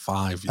Bay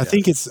 5 yet. I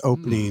think it's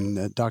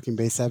opening Docking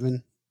Bay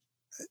 7.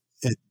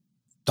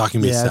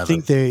 Docking Bay 7. I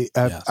think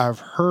I've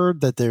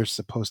heard that they're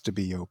supposed to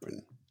be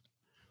open.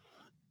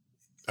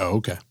 Oh,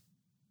 okay.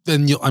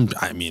 Then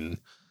I mean,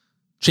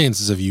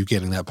 chances of you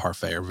getting that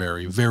parfait are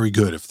very, very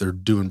good if they're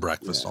doing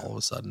breakfast all of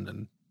a sudden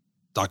and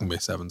Docking Bay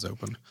 7's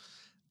open.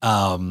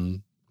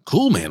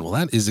 Cool, man. Well,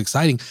 that is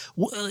exciting.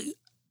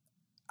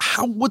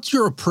 What's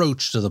your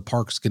approach to the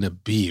parks going to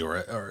be?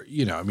 Or,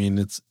 I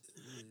mean,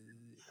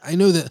 I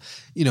know that,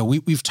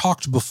 we've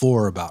talked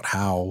before about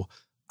how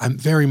I'm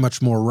very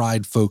much more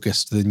ride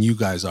focused than you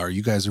guys are.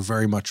 You guys are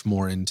very much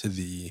more into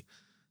the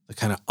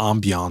kind of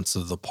ambiance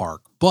of the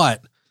park,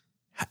 but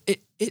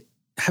it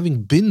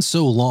having been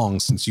so long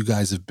since you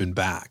guys have been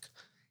back,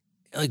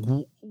 like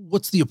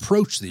what's the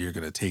approach that you're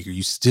going to take? Are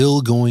you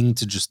still going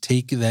to just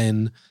take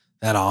then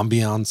that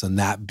ambiance and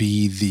that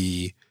be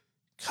the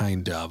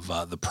kind of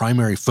the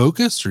primary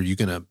focus? Or are you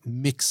going to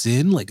mix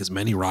in like as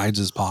many rides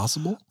as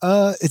possible?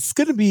 It's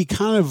going to be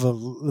kind of a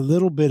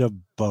little bit of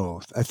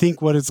both. I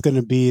think what it's going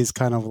to be is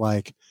kind of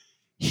like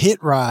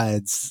hit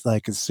rides,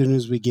 like as soon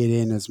as we get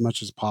in as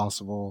much as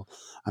possible.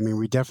 I mean,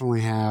 we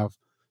definitely have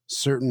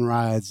certain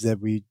rides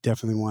that we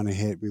definitely want to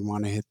hit. We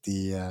want to hit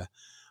the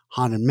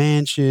Haunted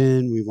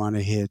Mansion. We want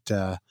to hit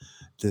the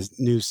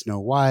new Snow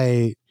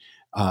White,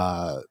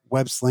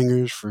 Web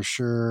Slingers for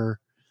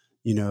sure.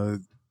 We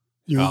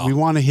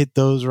want to hit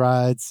those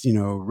rides.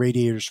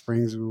 Radiator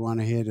Springs we want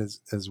to hit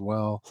as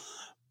well.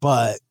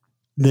 But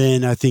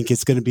then I think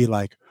it's going to be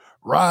like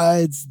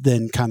rides,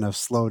 then kind of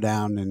slow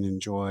down and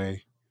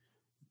enjoy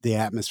the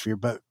atmosphere.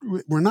 But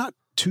we're not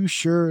too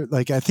sure.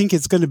 Like I think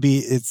it's going to be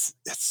it's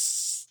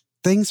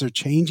things are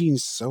changing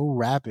so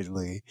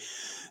rapidly.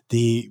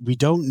 We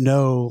don't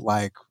know,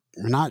 like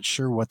we're not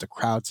sure what the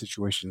crowd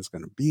situation is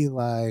going to be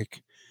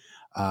like.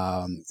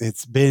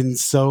 It's been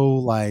so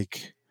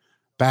like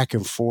back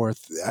and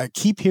forth. I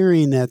keep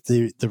hearing that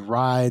the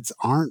rides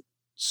aren't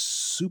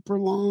super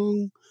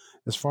long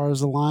as far as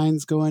the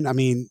lines going. I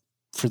mean,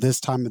 for this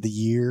time of the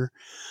year,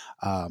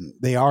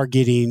 they are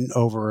getting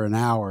over an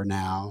hour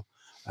now.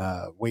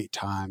 Wait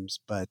times,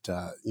 but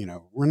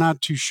we're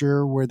not too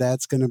sure where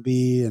that's going to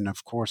be, and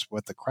of course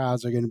what the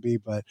crowds are going to be.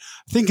 But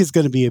I think it's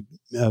going to be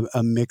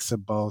a mix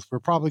of both. We're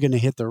probably going to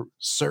hit the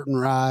certain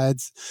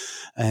rides,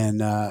 and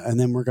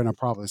then we're going to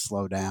probably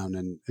slow down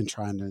and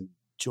try to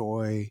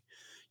enjoy,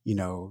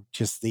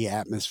 just the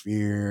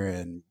atmosphere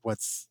and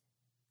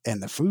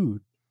the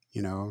food.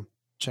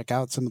 Check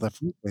out some of the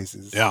food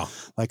places. Yeah,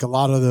 like a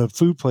lot of the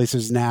food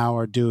places now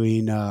are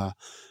doing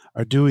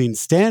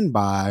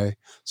standby.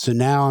 So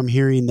now I'm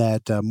hearing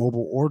that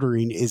mobile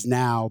ordering is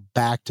now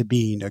back to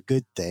being a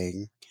good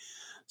thing.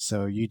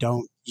 So it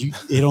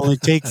only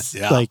takes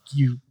like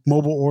you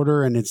mobile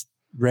order and it's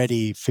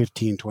ready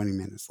 15, 20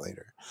 minutes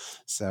later.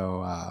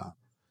 So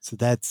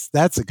that's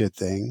a good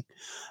thing.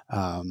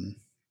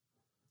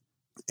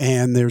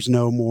 And there's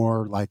no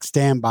more like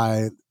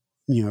standby,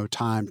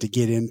 time to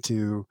get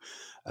into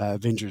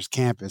Avengers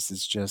Campus.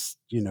 It's just,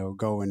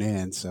 going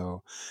in.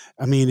 So,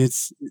 I mean,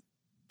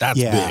 that's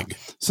big.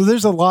 So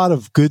there's a lot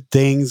of good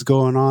things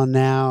going on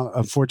now.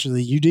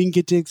 Unfortunately, you didn't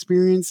get to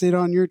experience it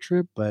on your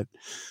trip, but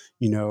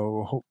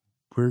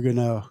we're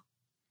gonna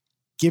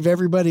give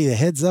everybody a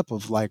heads up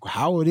of like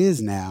how it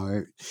is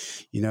now.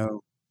 You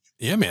know,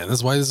 Yeah, man.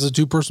 That's why this is a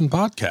 2-person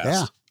podcast.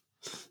 yeah.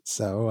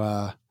 So,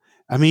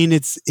 I mean,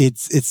 it's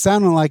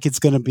sounding like it's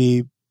going to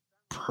be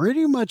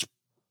pretty much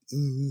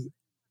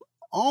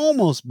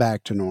almost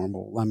back to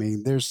normal. I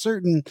mean, there's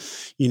certain,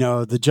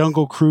 the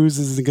Jungle Cruise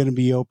isn't going to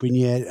be open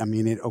yet. I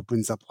mean, it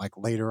opens up like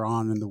later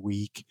on in the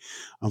week.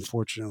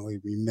 Unfortunately,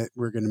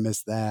 we're going to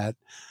miss that,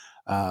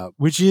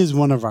 which is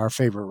one of our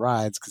favorite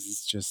rides because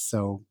it's just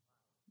so,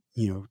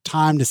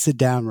 time to sit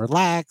down,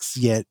 relax,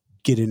 yet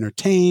get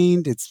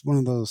entertained. It's one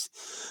of those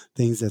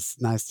things that's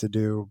nice to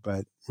do,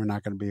 but we're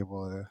not going to be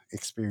able to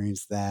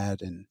experience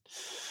that. And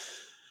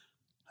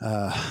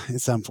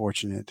it's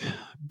unfortunate,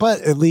 but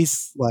at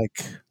least a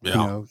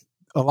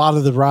lot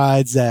of the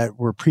rides that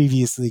were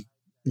previously,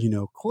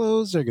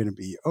 closed are going to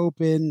be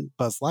open.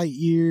 Buzz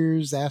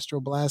Lightyear's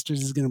Astro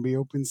Blasters is going to be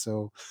open.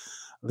 So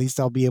at least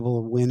I'll be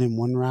able to win in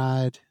one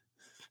ride.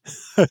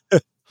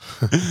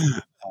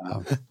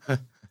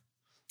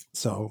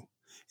 So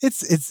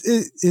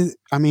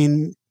I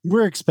mean,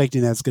 we're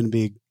expecting that's going to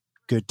be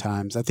good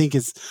times. I think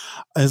it's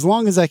as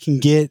long as I can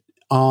get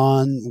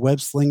on Web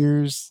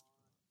Slingers,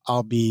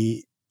 I'll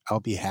be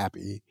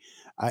happy.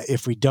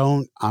 If we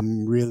don't,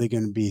 I'm really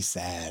going to be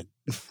sad.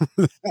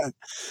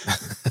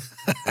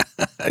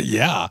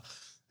 Yeah,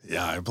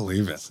 I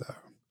believe it. So,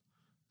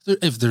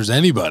 if there's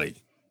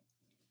anybody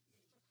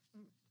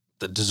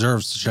that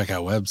deserves to check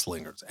out Web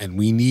Slingers, and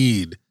we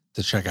need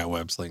to check out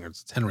Web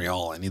Slingers, it's Henry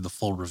Hall. I need the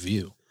full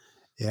review.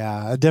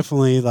 Yeah, I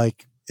definitely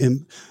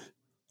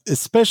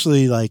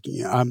especially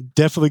I'm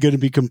definitely going to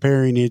be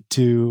comparing it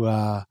to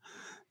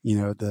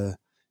the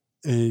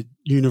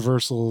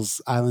Universal's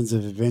Islands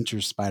of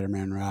Adventure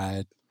Spider-Man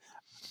ride.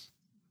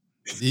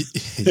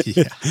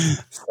 Yeah,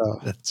 so.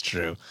 That's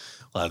true.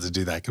 We'll have to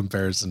do that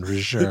comparison for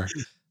sure.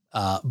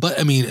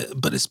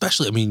 But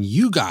especially,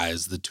 you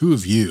guys, the two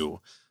of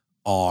you,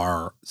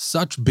 are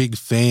such big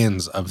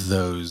fans of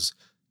those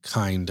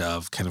kind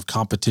of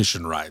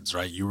competition rides,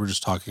 right? You were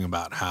just talking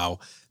about how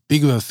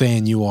big of a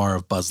fan you are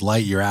of Buzz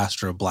Lightyear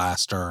Astro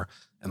Blaster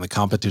and the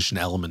competition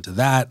element to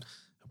that.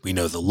 We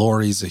know that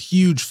Lori's a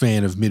huge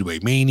fan of Midway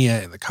Mania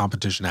and the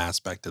competition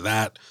aspect of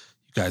that.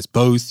 You guys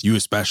both, you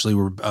especially,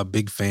 were a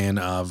big fan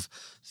of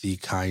the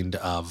kind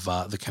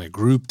of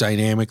group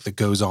dynamic that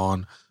goes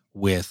on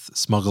with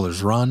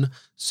Smuggler's Run.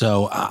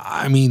 So,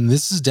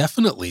 this is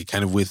definitely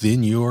kind of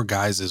within your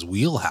guys'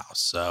 wheelhouse.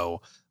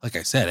 So, like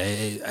I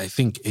said, I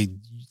think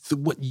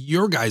what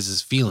your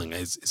guys' feeling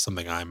is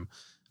something I'm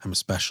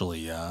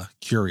especially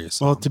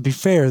curious. Well, to be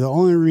fair, the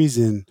only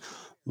reason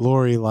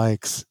Lori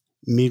likes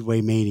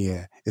Midway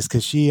Mania is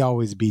because she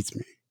always beats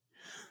me.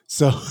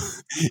 So,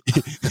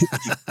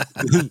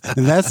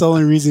 and that's the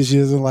only reason she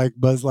doesn't like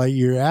Buzz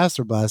Lightyear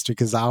Astro Blaster,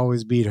 because I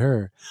always beat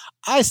her.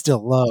 I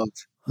still love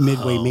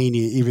Midway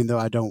Mania, even though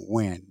I don't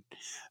win.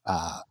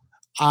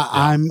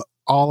 I'm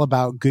all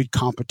about good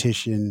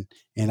competition,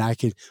 and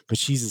but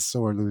she's a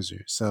sore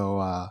loser.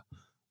 So,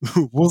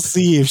 we'll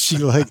see if she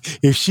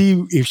if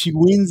she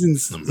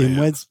wins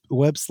in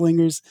Web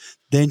Slingers,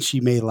 then she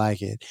may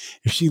like it.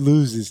 If she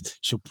loses,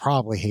 she'll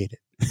probably hate it.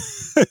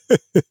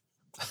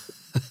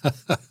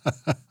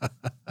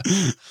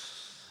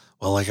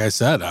 Well, like I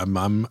said,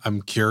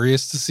 I'm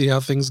curious to see how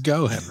things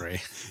go,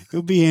 Henry.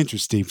 It'll be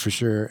interesting for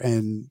sure,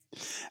 and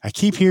I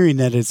keep hearing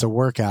that it's a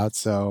workout,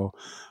 so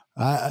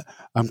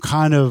I'm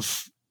kind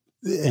of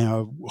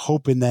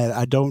hoping that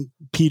I don't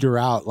peter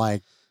out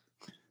like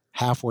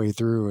halfway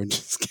through and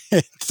just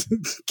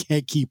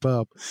can't keep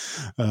up.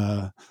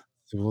 So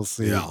we'll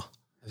see. Yeah,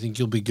 I think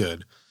you'll be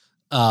good.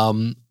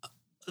 The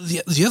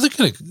other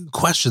kind of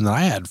question that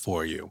I had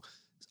for you,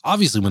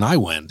 obviously when I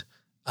went,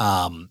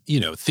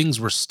 things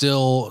were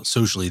still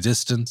socially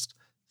distanced.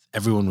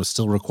 Everyone was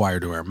still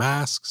required to wear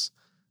masks.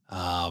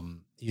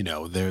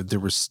 There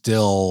was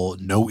still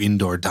no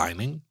indoor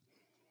dining.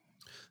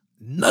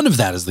 None of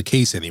that is the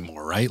case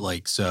anymore, right?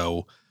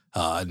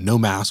 No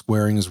mask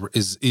wearing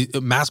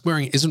mask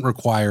wearing isn't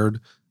required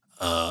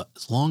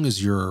as long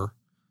as you're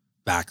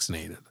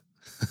vaccinated.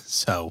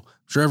 So I'm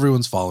sure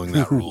everyone's following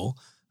that rule.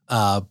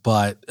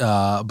 But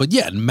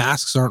yeah,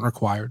 masks aren't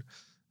required,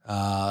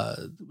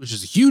 which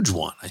is a huge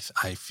one.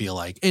 I feel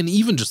like, and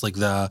even just like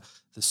the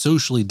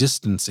socially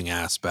distancing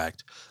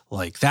aspect,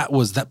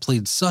 that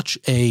played such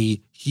a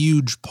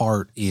huge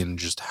part in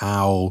just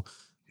how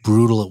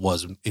brutal it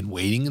was in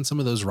waiting in some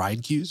of those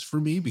ride queues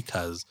for me,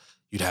 because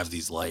you'd have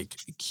these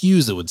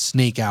queues that would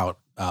snake out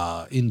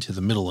into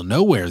the middle of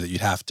nowhere that you'd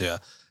have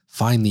to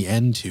find the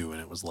end to. And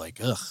it was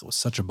it was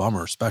such a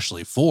bummer,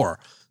 especially for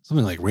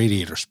something like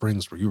Radiator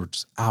Springs, where you were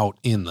just out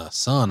in the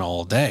sun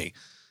all day.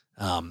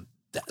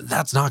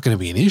 That's not going to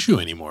be an issue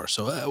anymore.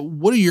 So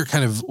how are you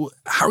kind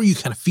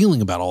of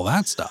feeling about all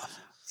that stuff?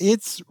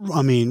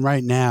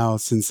 Right now,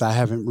 since I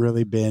haven't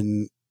really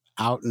been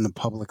out in the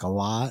public a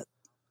lot,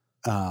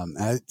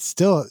 I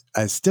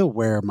still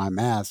wear my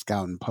mask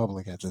out in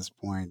public at this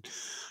point,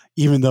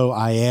 even though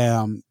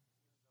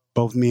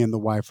both me and the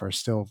wife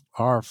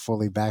are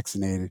fully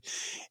vaccinated.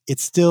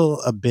 It's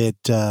still a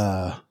bit,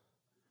 I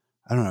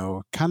I don't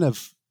know, kind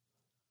of,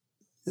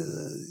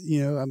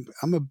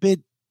 I'm a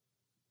bit,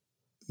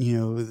 a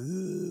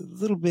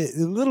little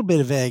bit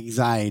of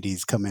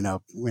anxieties coming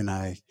up when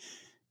I,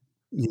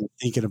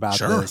 thinking about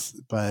Sure. this,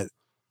 but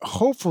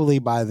hopefully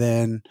by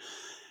then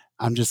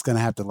I'm just going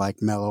to have to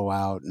like mellow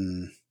out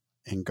and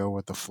go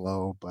with the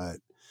flow. But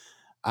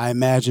I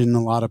imagine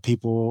a lot of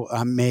people,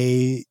 I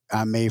may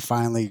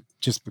finally,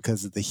 just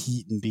because of the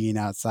heat and being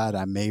outside,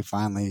 I may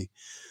finally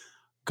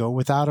go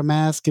without a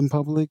mask in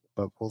public,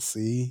 but we'll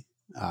see.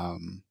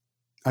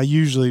 I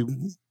usually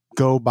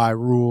go by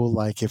rule,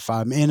 like if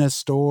I'm in a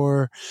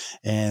store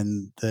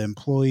and the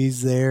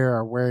employees there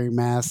are wearing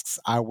masks,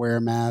 I wear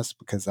a mask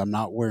because I'm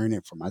not wearing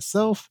it for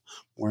myself,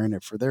 I'm wearing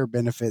it for their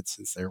benefit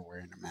since they're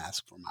wearing a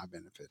mask for my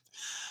benefit.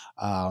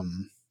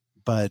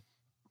 But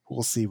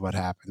we'll see what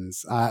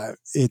happens.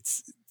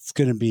 It's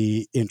going to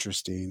be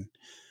interesting,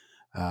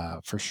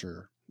 for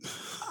sure.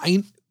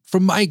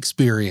 From my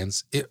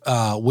experience,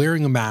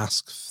 wearing a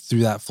mask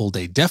through that full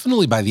day,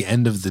 definitely by the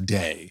end of the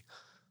day,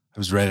 I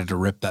was ready to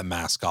rip that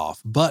mask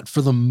off. But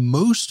for the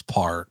most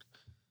part,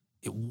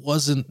 it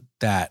wasn't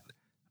that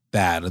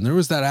bad. And there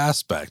was that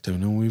aspect. I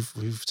mean,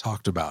 we've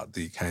talked about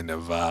the kind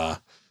of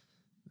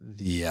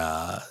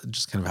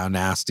just kind of how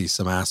nasty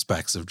some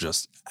aspects of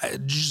just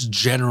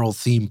general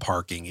theme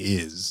parking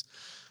is.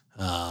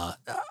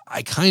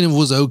 I kind of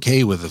was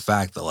okay with the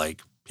fact that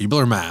like people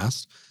are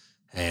masked.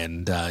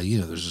 And,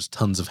 there's just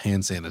tons of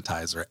hand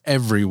sanitizer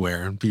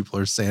everywhere and people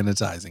are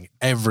sanitizing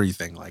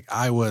everything. Like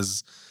I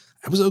was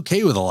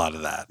okay with a lot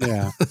of that.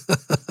 Yeah.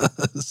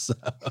 So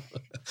I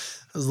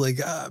was like,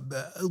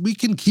 we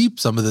can keep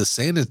some of the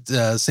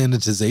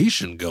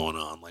sanitization going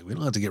on. Like we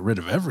don't have to get rid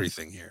of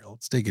everything here.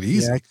 Let's take it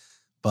easy. Yeah,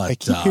 But I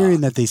keep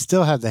hearing that they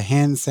still have the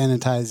hand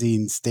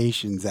sanitizing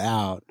stations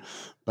out,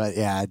 but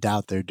yeah, I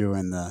doubt they're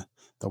doing the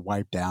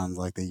wipe downs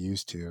like they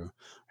used to.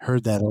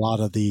 Heard that a lot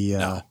of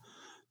no.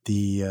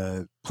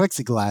 the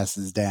plexiglass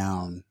is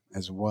down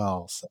as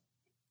well. So.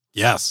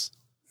 Yes,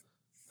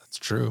 that's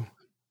true.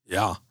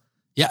 Yeah.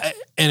 Yeah.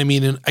 And I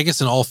mean, I guess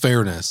in all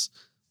fairness,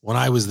 when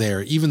I was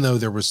there, even though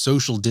there was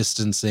social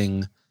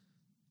distancing,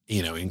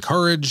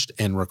 encouraged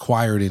and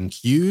required in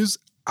queues,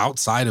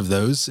 outside of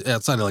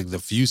like the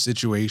few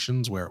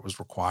situations where it was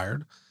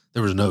required,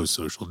 there was no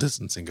social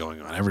distancing going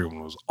on.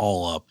 Everyone was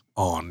all up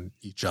on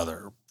each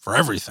other for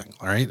everything.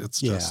 All right. It's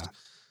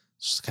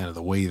just kind of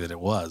the way that it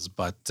was.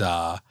 But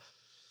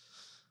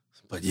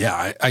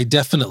yeah, I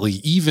definitely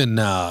even,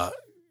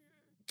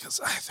 because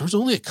there was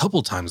only a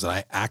couple times that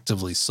I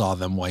actively saw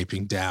them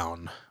wiping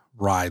down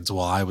rides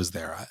while I was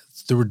there.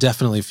 There were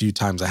definitely a few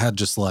times I had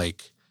just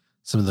like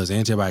some of those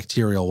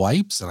antibacterial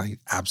wipes, and I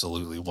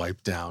absolutely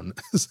wiped down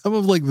some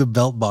of like the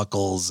belt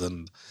buckles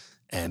and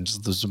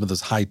just some of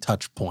those high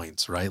touch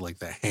points, right? Like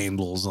the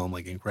handles on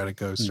like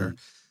Incredicoaster.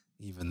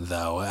 Even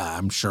though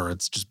I'm sure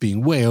it's just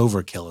being way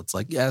overkill. It's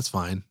like, yeah, it's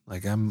fine.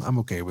 Like I'm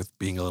okay with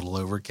being a little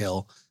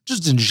overkill.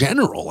 Just in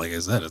general, like I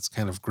said, it's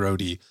kind of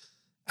grody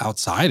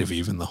outside of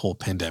even the whole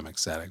pandemic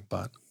setting.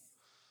 But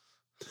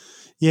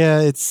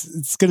yeah,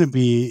 it's going to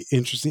be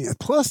interesting.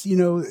 Plus,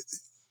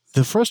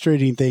 the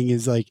frustrating thing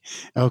is like,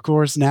 of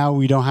course, now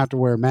we don't have to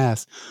wear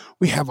masks.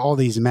 We have all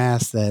these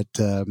masks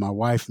that my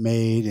wife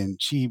made,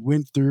 and she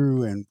went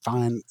through and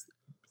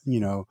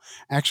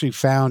actually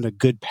found a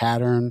good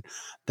pattern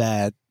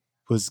that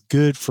was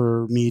good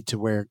for me to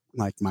wear,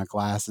 like my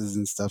glasses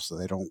and stuff, so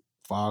they don't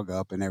fog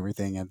up and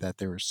everything, and that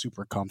they were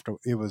super comfortable.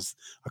 It was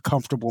a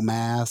comfortable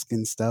mask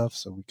and stuff,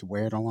 so we could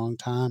wear it a long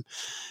time.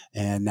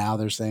 And now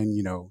they're saying,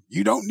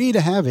 you don't need to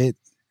have it.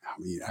 I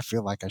mean, I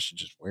feel like I should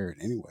just wear it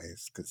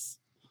anyways, because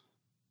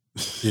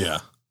yeah.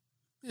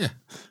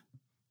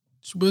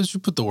 Suppose you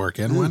put the work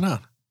in. Why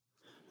not?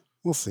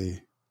 We'll see.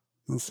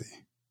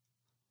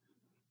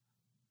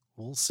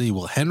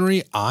 Well,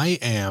 Henry, I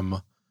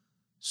am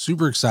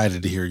super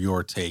excited to hear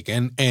your take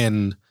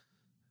and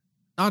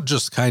not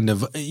just kind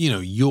of,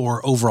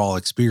 your overall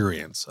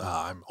experience.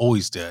 I'm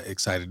always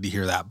excited to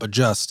hear that, but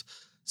just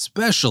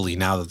especially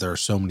now that there are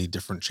so many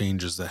different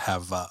changes that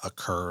have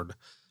occurred.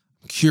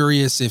 I'm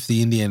curious if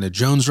the Indiana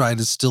Jones ride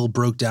is still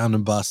broke down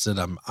and busted.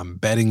 I'm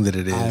betting that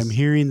it is. I'm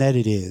hearing that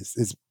it is.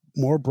 It's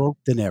more broke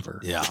than ever.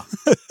 Yeah.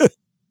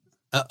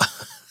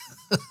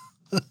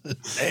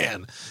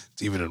 Man,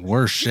 it's even in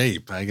worse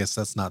shape. I guess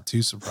that's not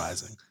too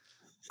surprising.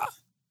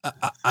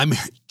 I'm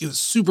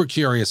super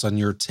curious on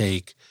your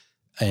take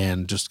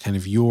and just kind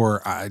of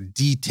your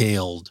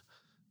detailed,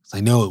 because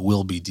I know it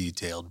will be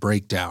detailed,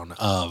 breakdown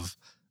of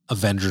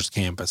Avengers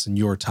Campus and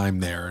your time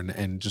there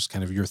and just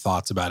kind of your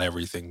thoughts about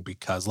everything.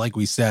 Because like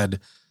we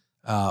said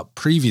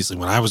previously,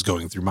 when I was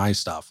going through my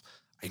stuff,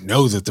 I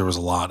know that there was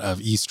a lot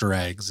of Easter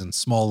eggs and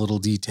small little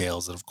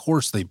details that of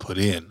course they put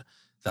in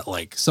that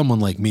like someone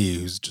like me,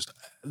 who's just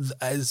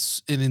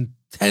as an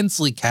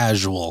intensely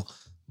casual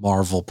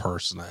Marvel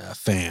person, a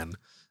fan,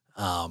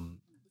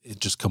 it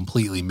just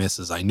completely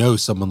misses. I know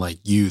someone like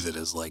you that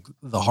is like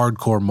the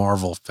hardcore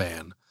Marvel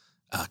fan,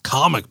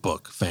 comic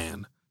book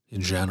fan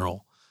in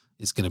general,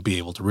 is going to be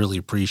able to really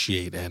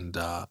appreciate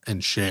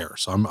and share.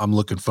 So I'm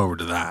looking forward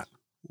to that.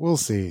 we'll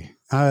see.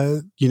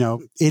 It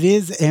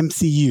is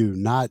MCU,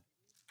 not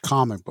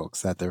comic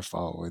books that they're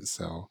following.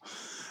 So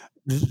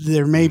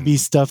there may be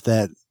stuff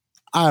that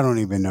I don't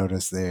even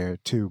notice there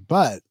too.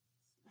 But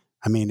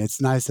I mean, it's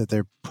nice that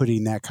they're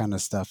putting that kind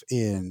of stuff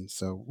in.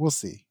 So we'll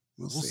see.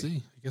 We'll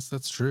see. I guess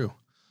that's true.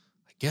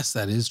 I guess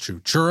that is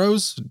true.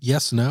 Churros?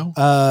 Yes, no?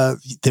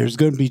 There's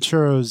going to be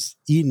churros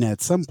eaten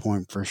at some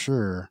point for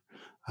sure.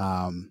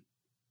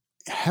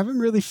 Haven't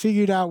really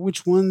figured out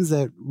which ones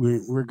that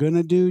we're going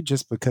to do,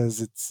 just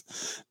because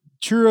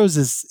churros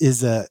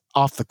is a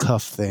off the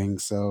cuff thing.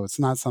 So it's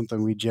not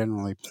something we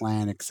generally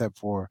plan, except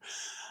for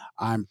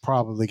I'm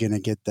probably going to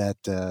get that,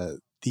 the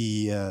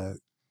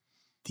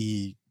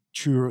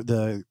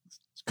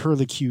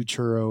Curly Q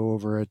churro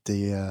over at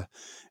the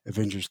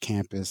Avengers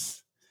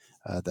campus,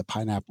 the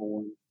pineapple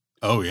one.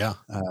 Oh yeah.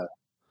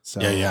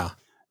 Yeah.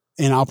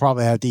 And I'll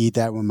probably have to eat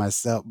that one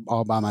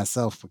all by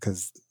myself,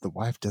 because the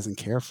wife doesn't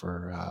care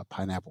for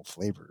pineapple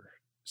flavor.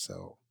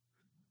 So,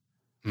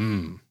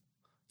 yeah,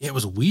 it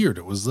was weird.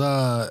 It was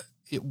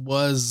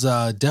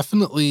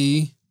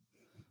definitely.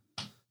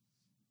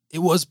 It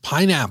was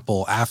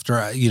pineapple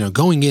after,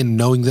 going in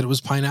knowing that it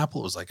was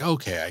pineapple. It was like,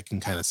 okay, I can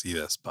kind of see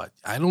this, but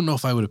I don't know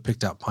if I would have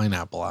picked out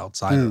pineapple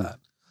outside of that.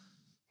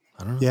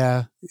 I don't know.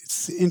 Yeah.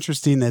 It's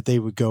interesting that they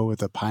would go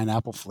with a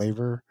pineapple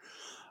flavor.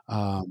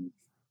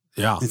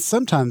 Yeah. And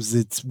sometimes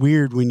it's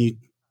weird when you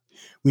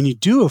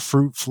do a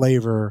fruit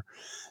flavor,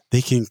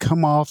 they can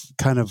come off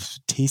kind of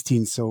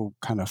tasting so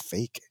kind of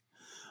fake.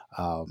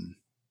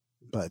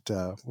 But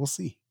we'll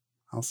see.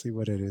 I'll see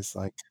what it is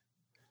like.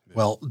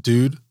 Well,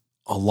 dude,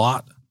 a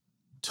lot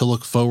to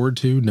look forward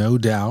to, no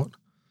doubt.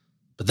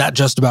 But that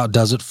just about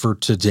does it for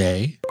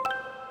today.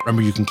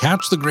 Remember, you can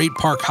catch the Great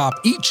Park Hop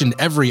each and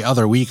every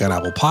other week on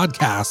Apple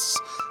Podcasts,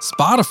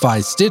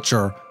 Spotify,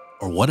 Stitcher,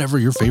 or whatever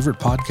your favorite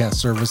podcast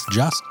service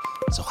just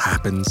so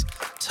happens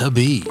to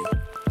be.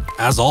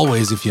 As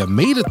always, if you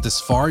made it this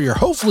far, you're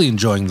hopefully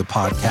enjoying the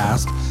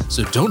podcast.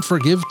 So don't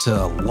forget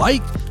to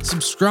like,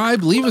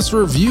 subscribe, leave us a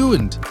review,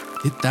 and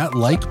hit that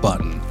like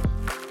button.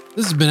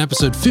 This has been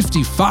episode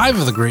 55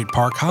 of the Great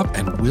Park Hop,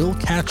 and we'll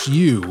catch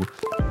you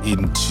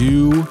in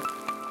 2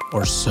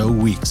 or so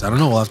weeks. I don't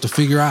know. We'll have to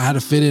figure out how to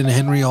fit in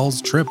Henry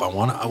Hall's trip. I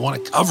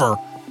want to cover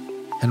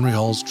Henry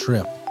Hall's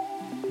trip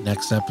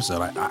next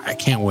episode. I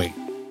can't wait.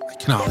 I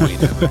cannot wait,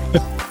 Henry.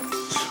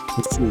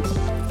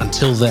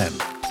 Until then,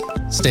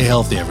 stay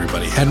healthy,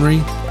 everybody.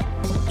 Henry,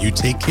 you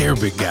take care,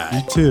 big guy.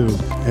 You too.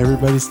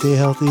 Everybody stay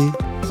healthy.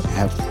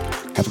 Have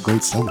a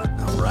great summer.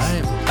 All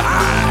right.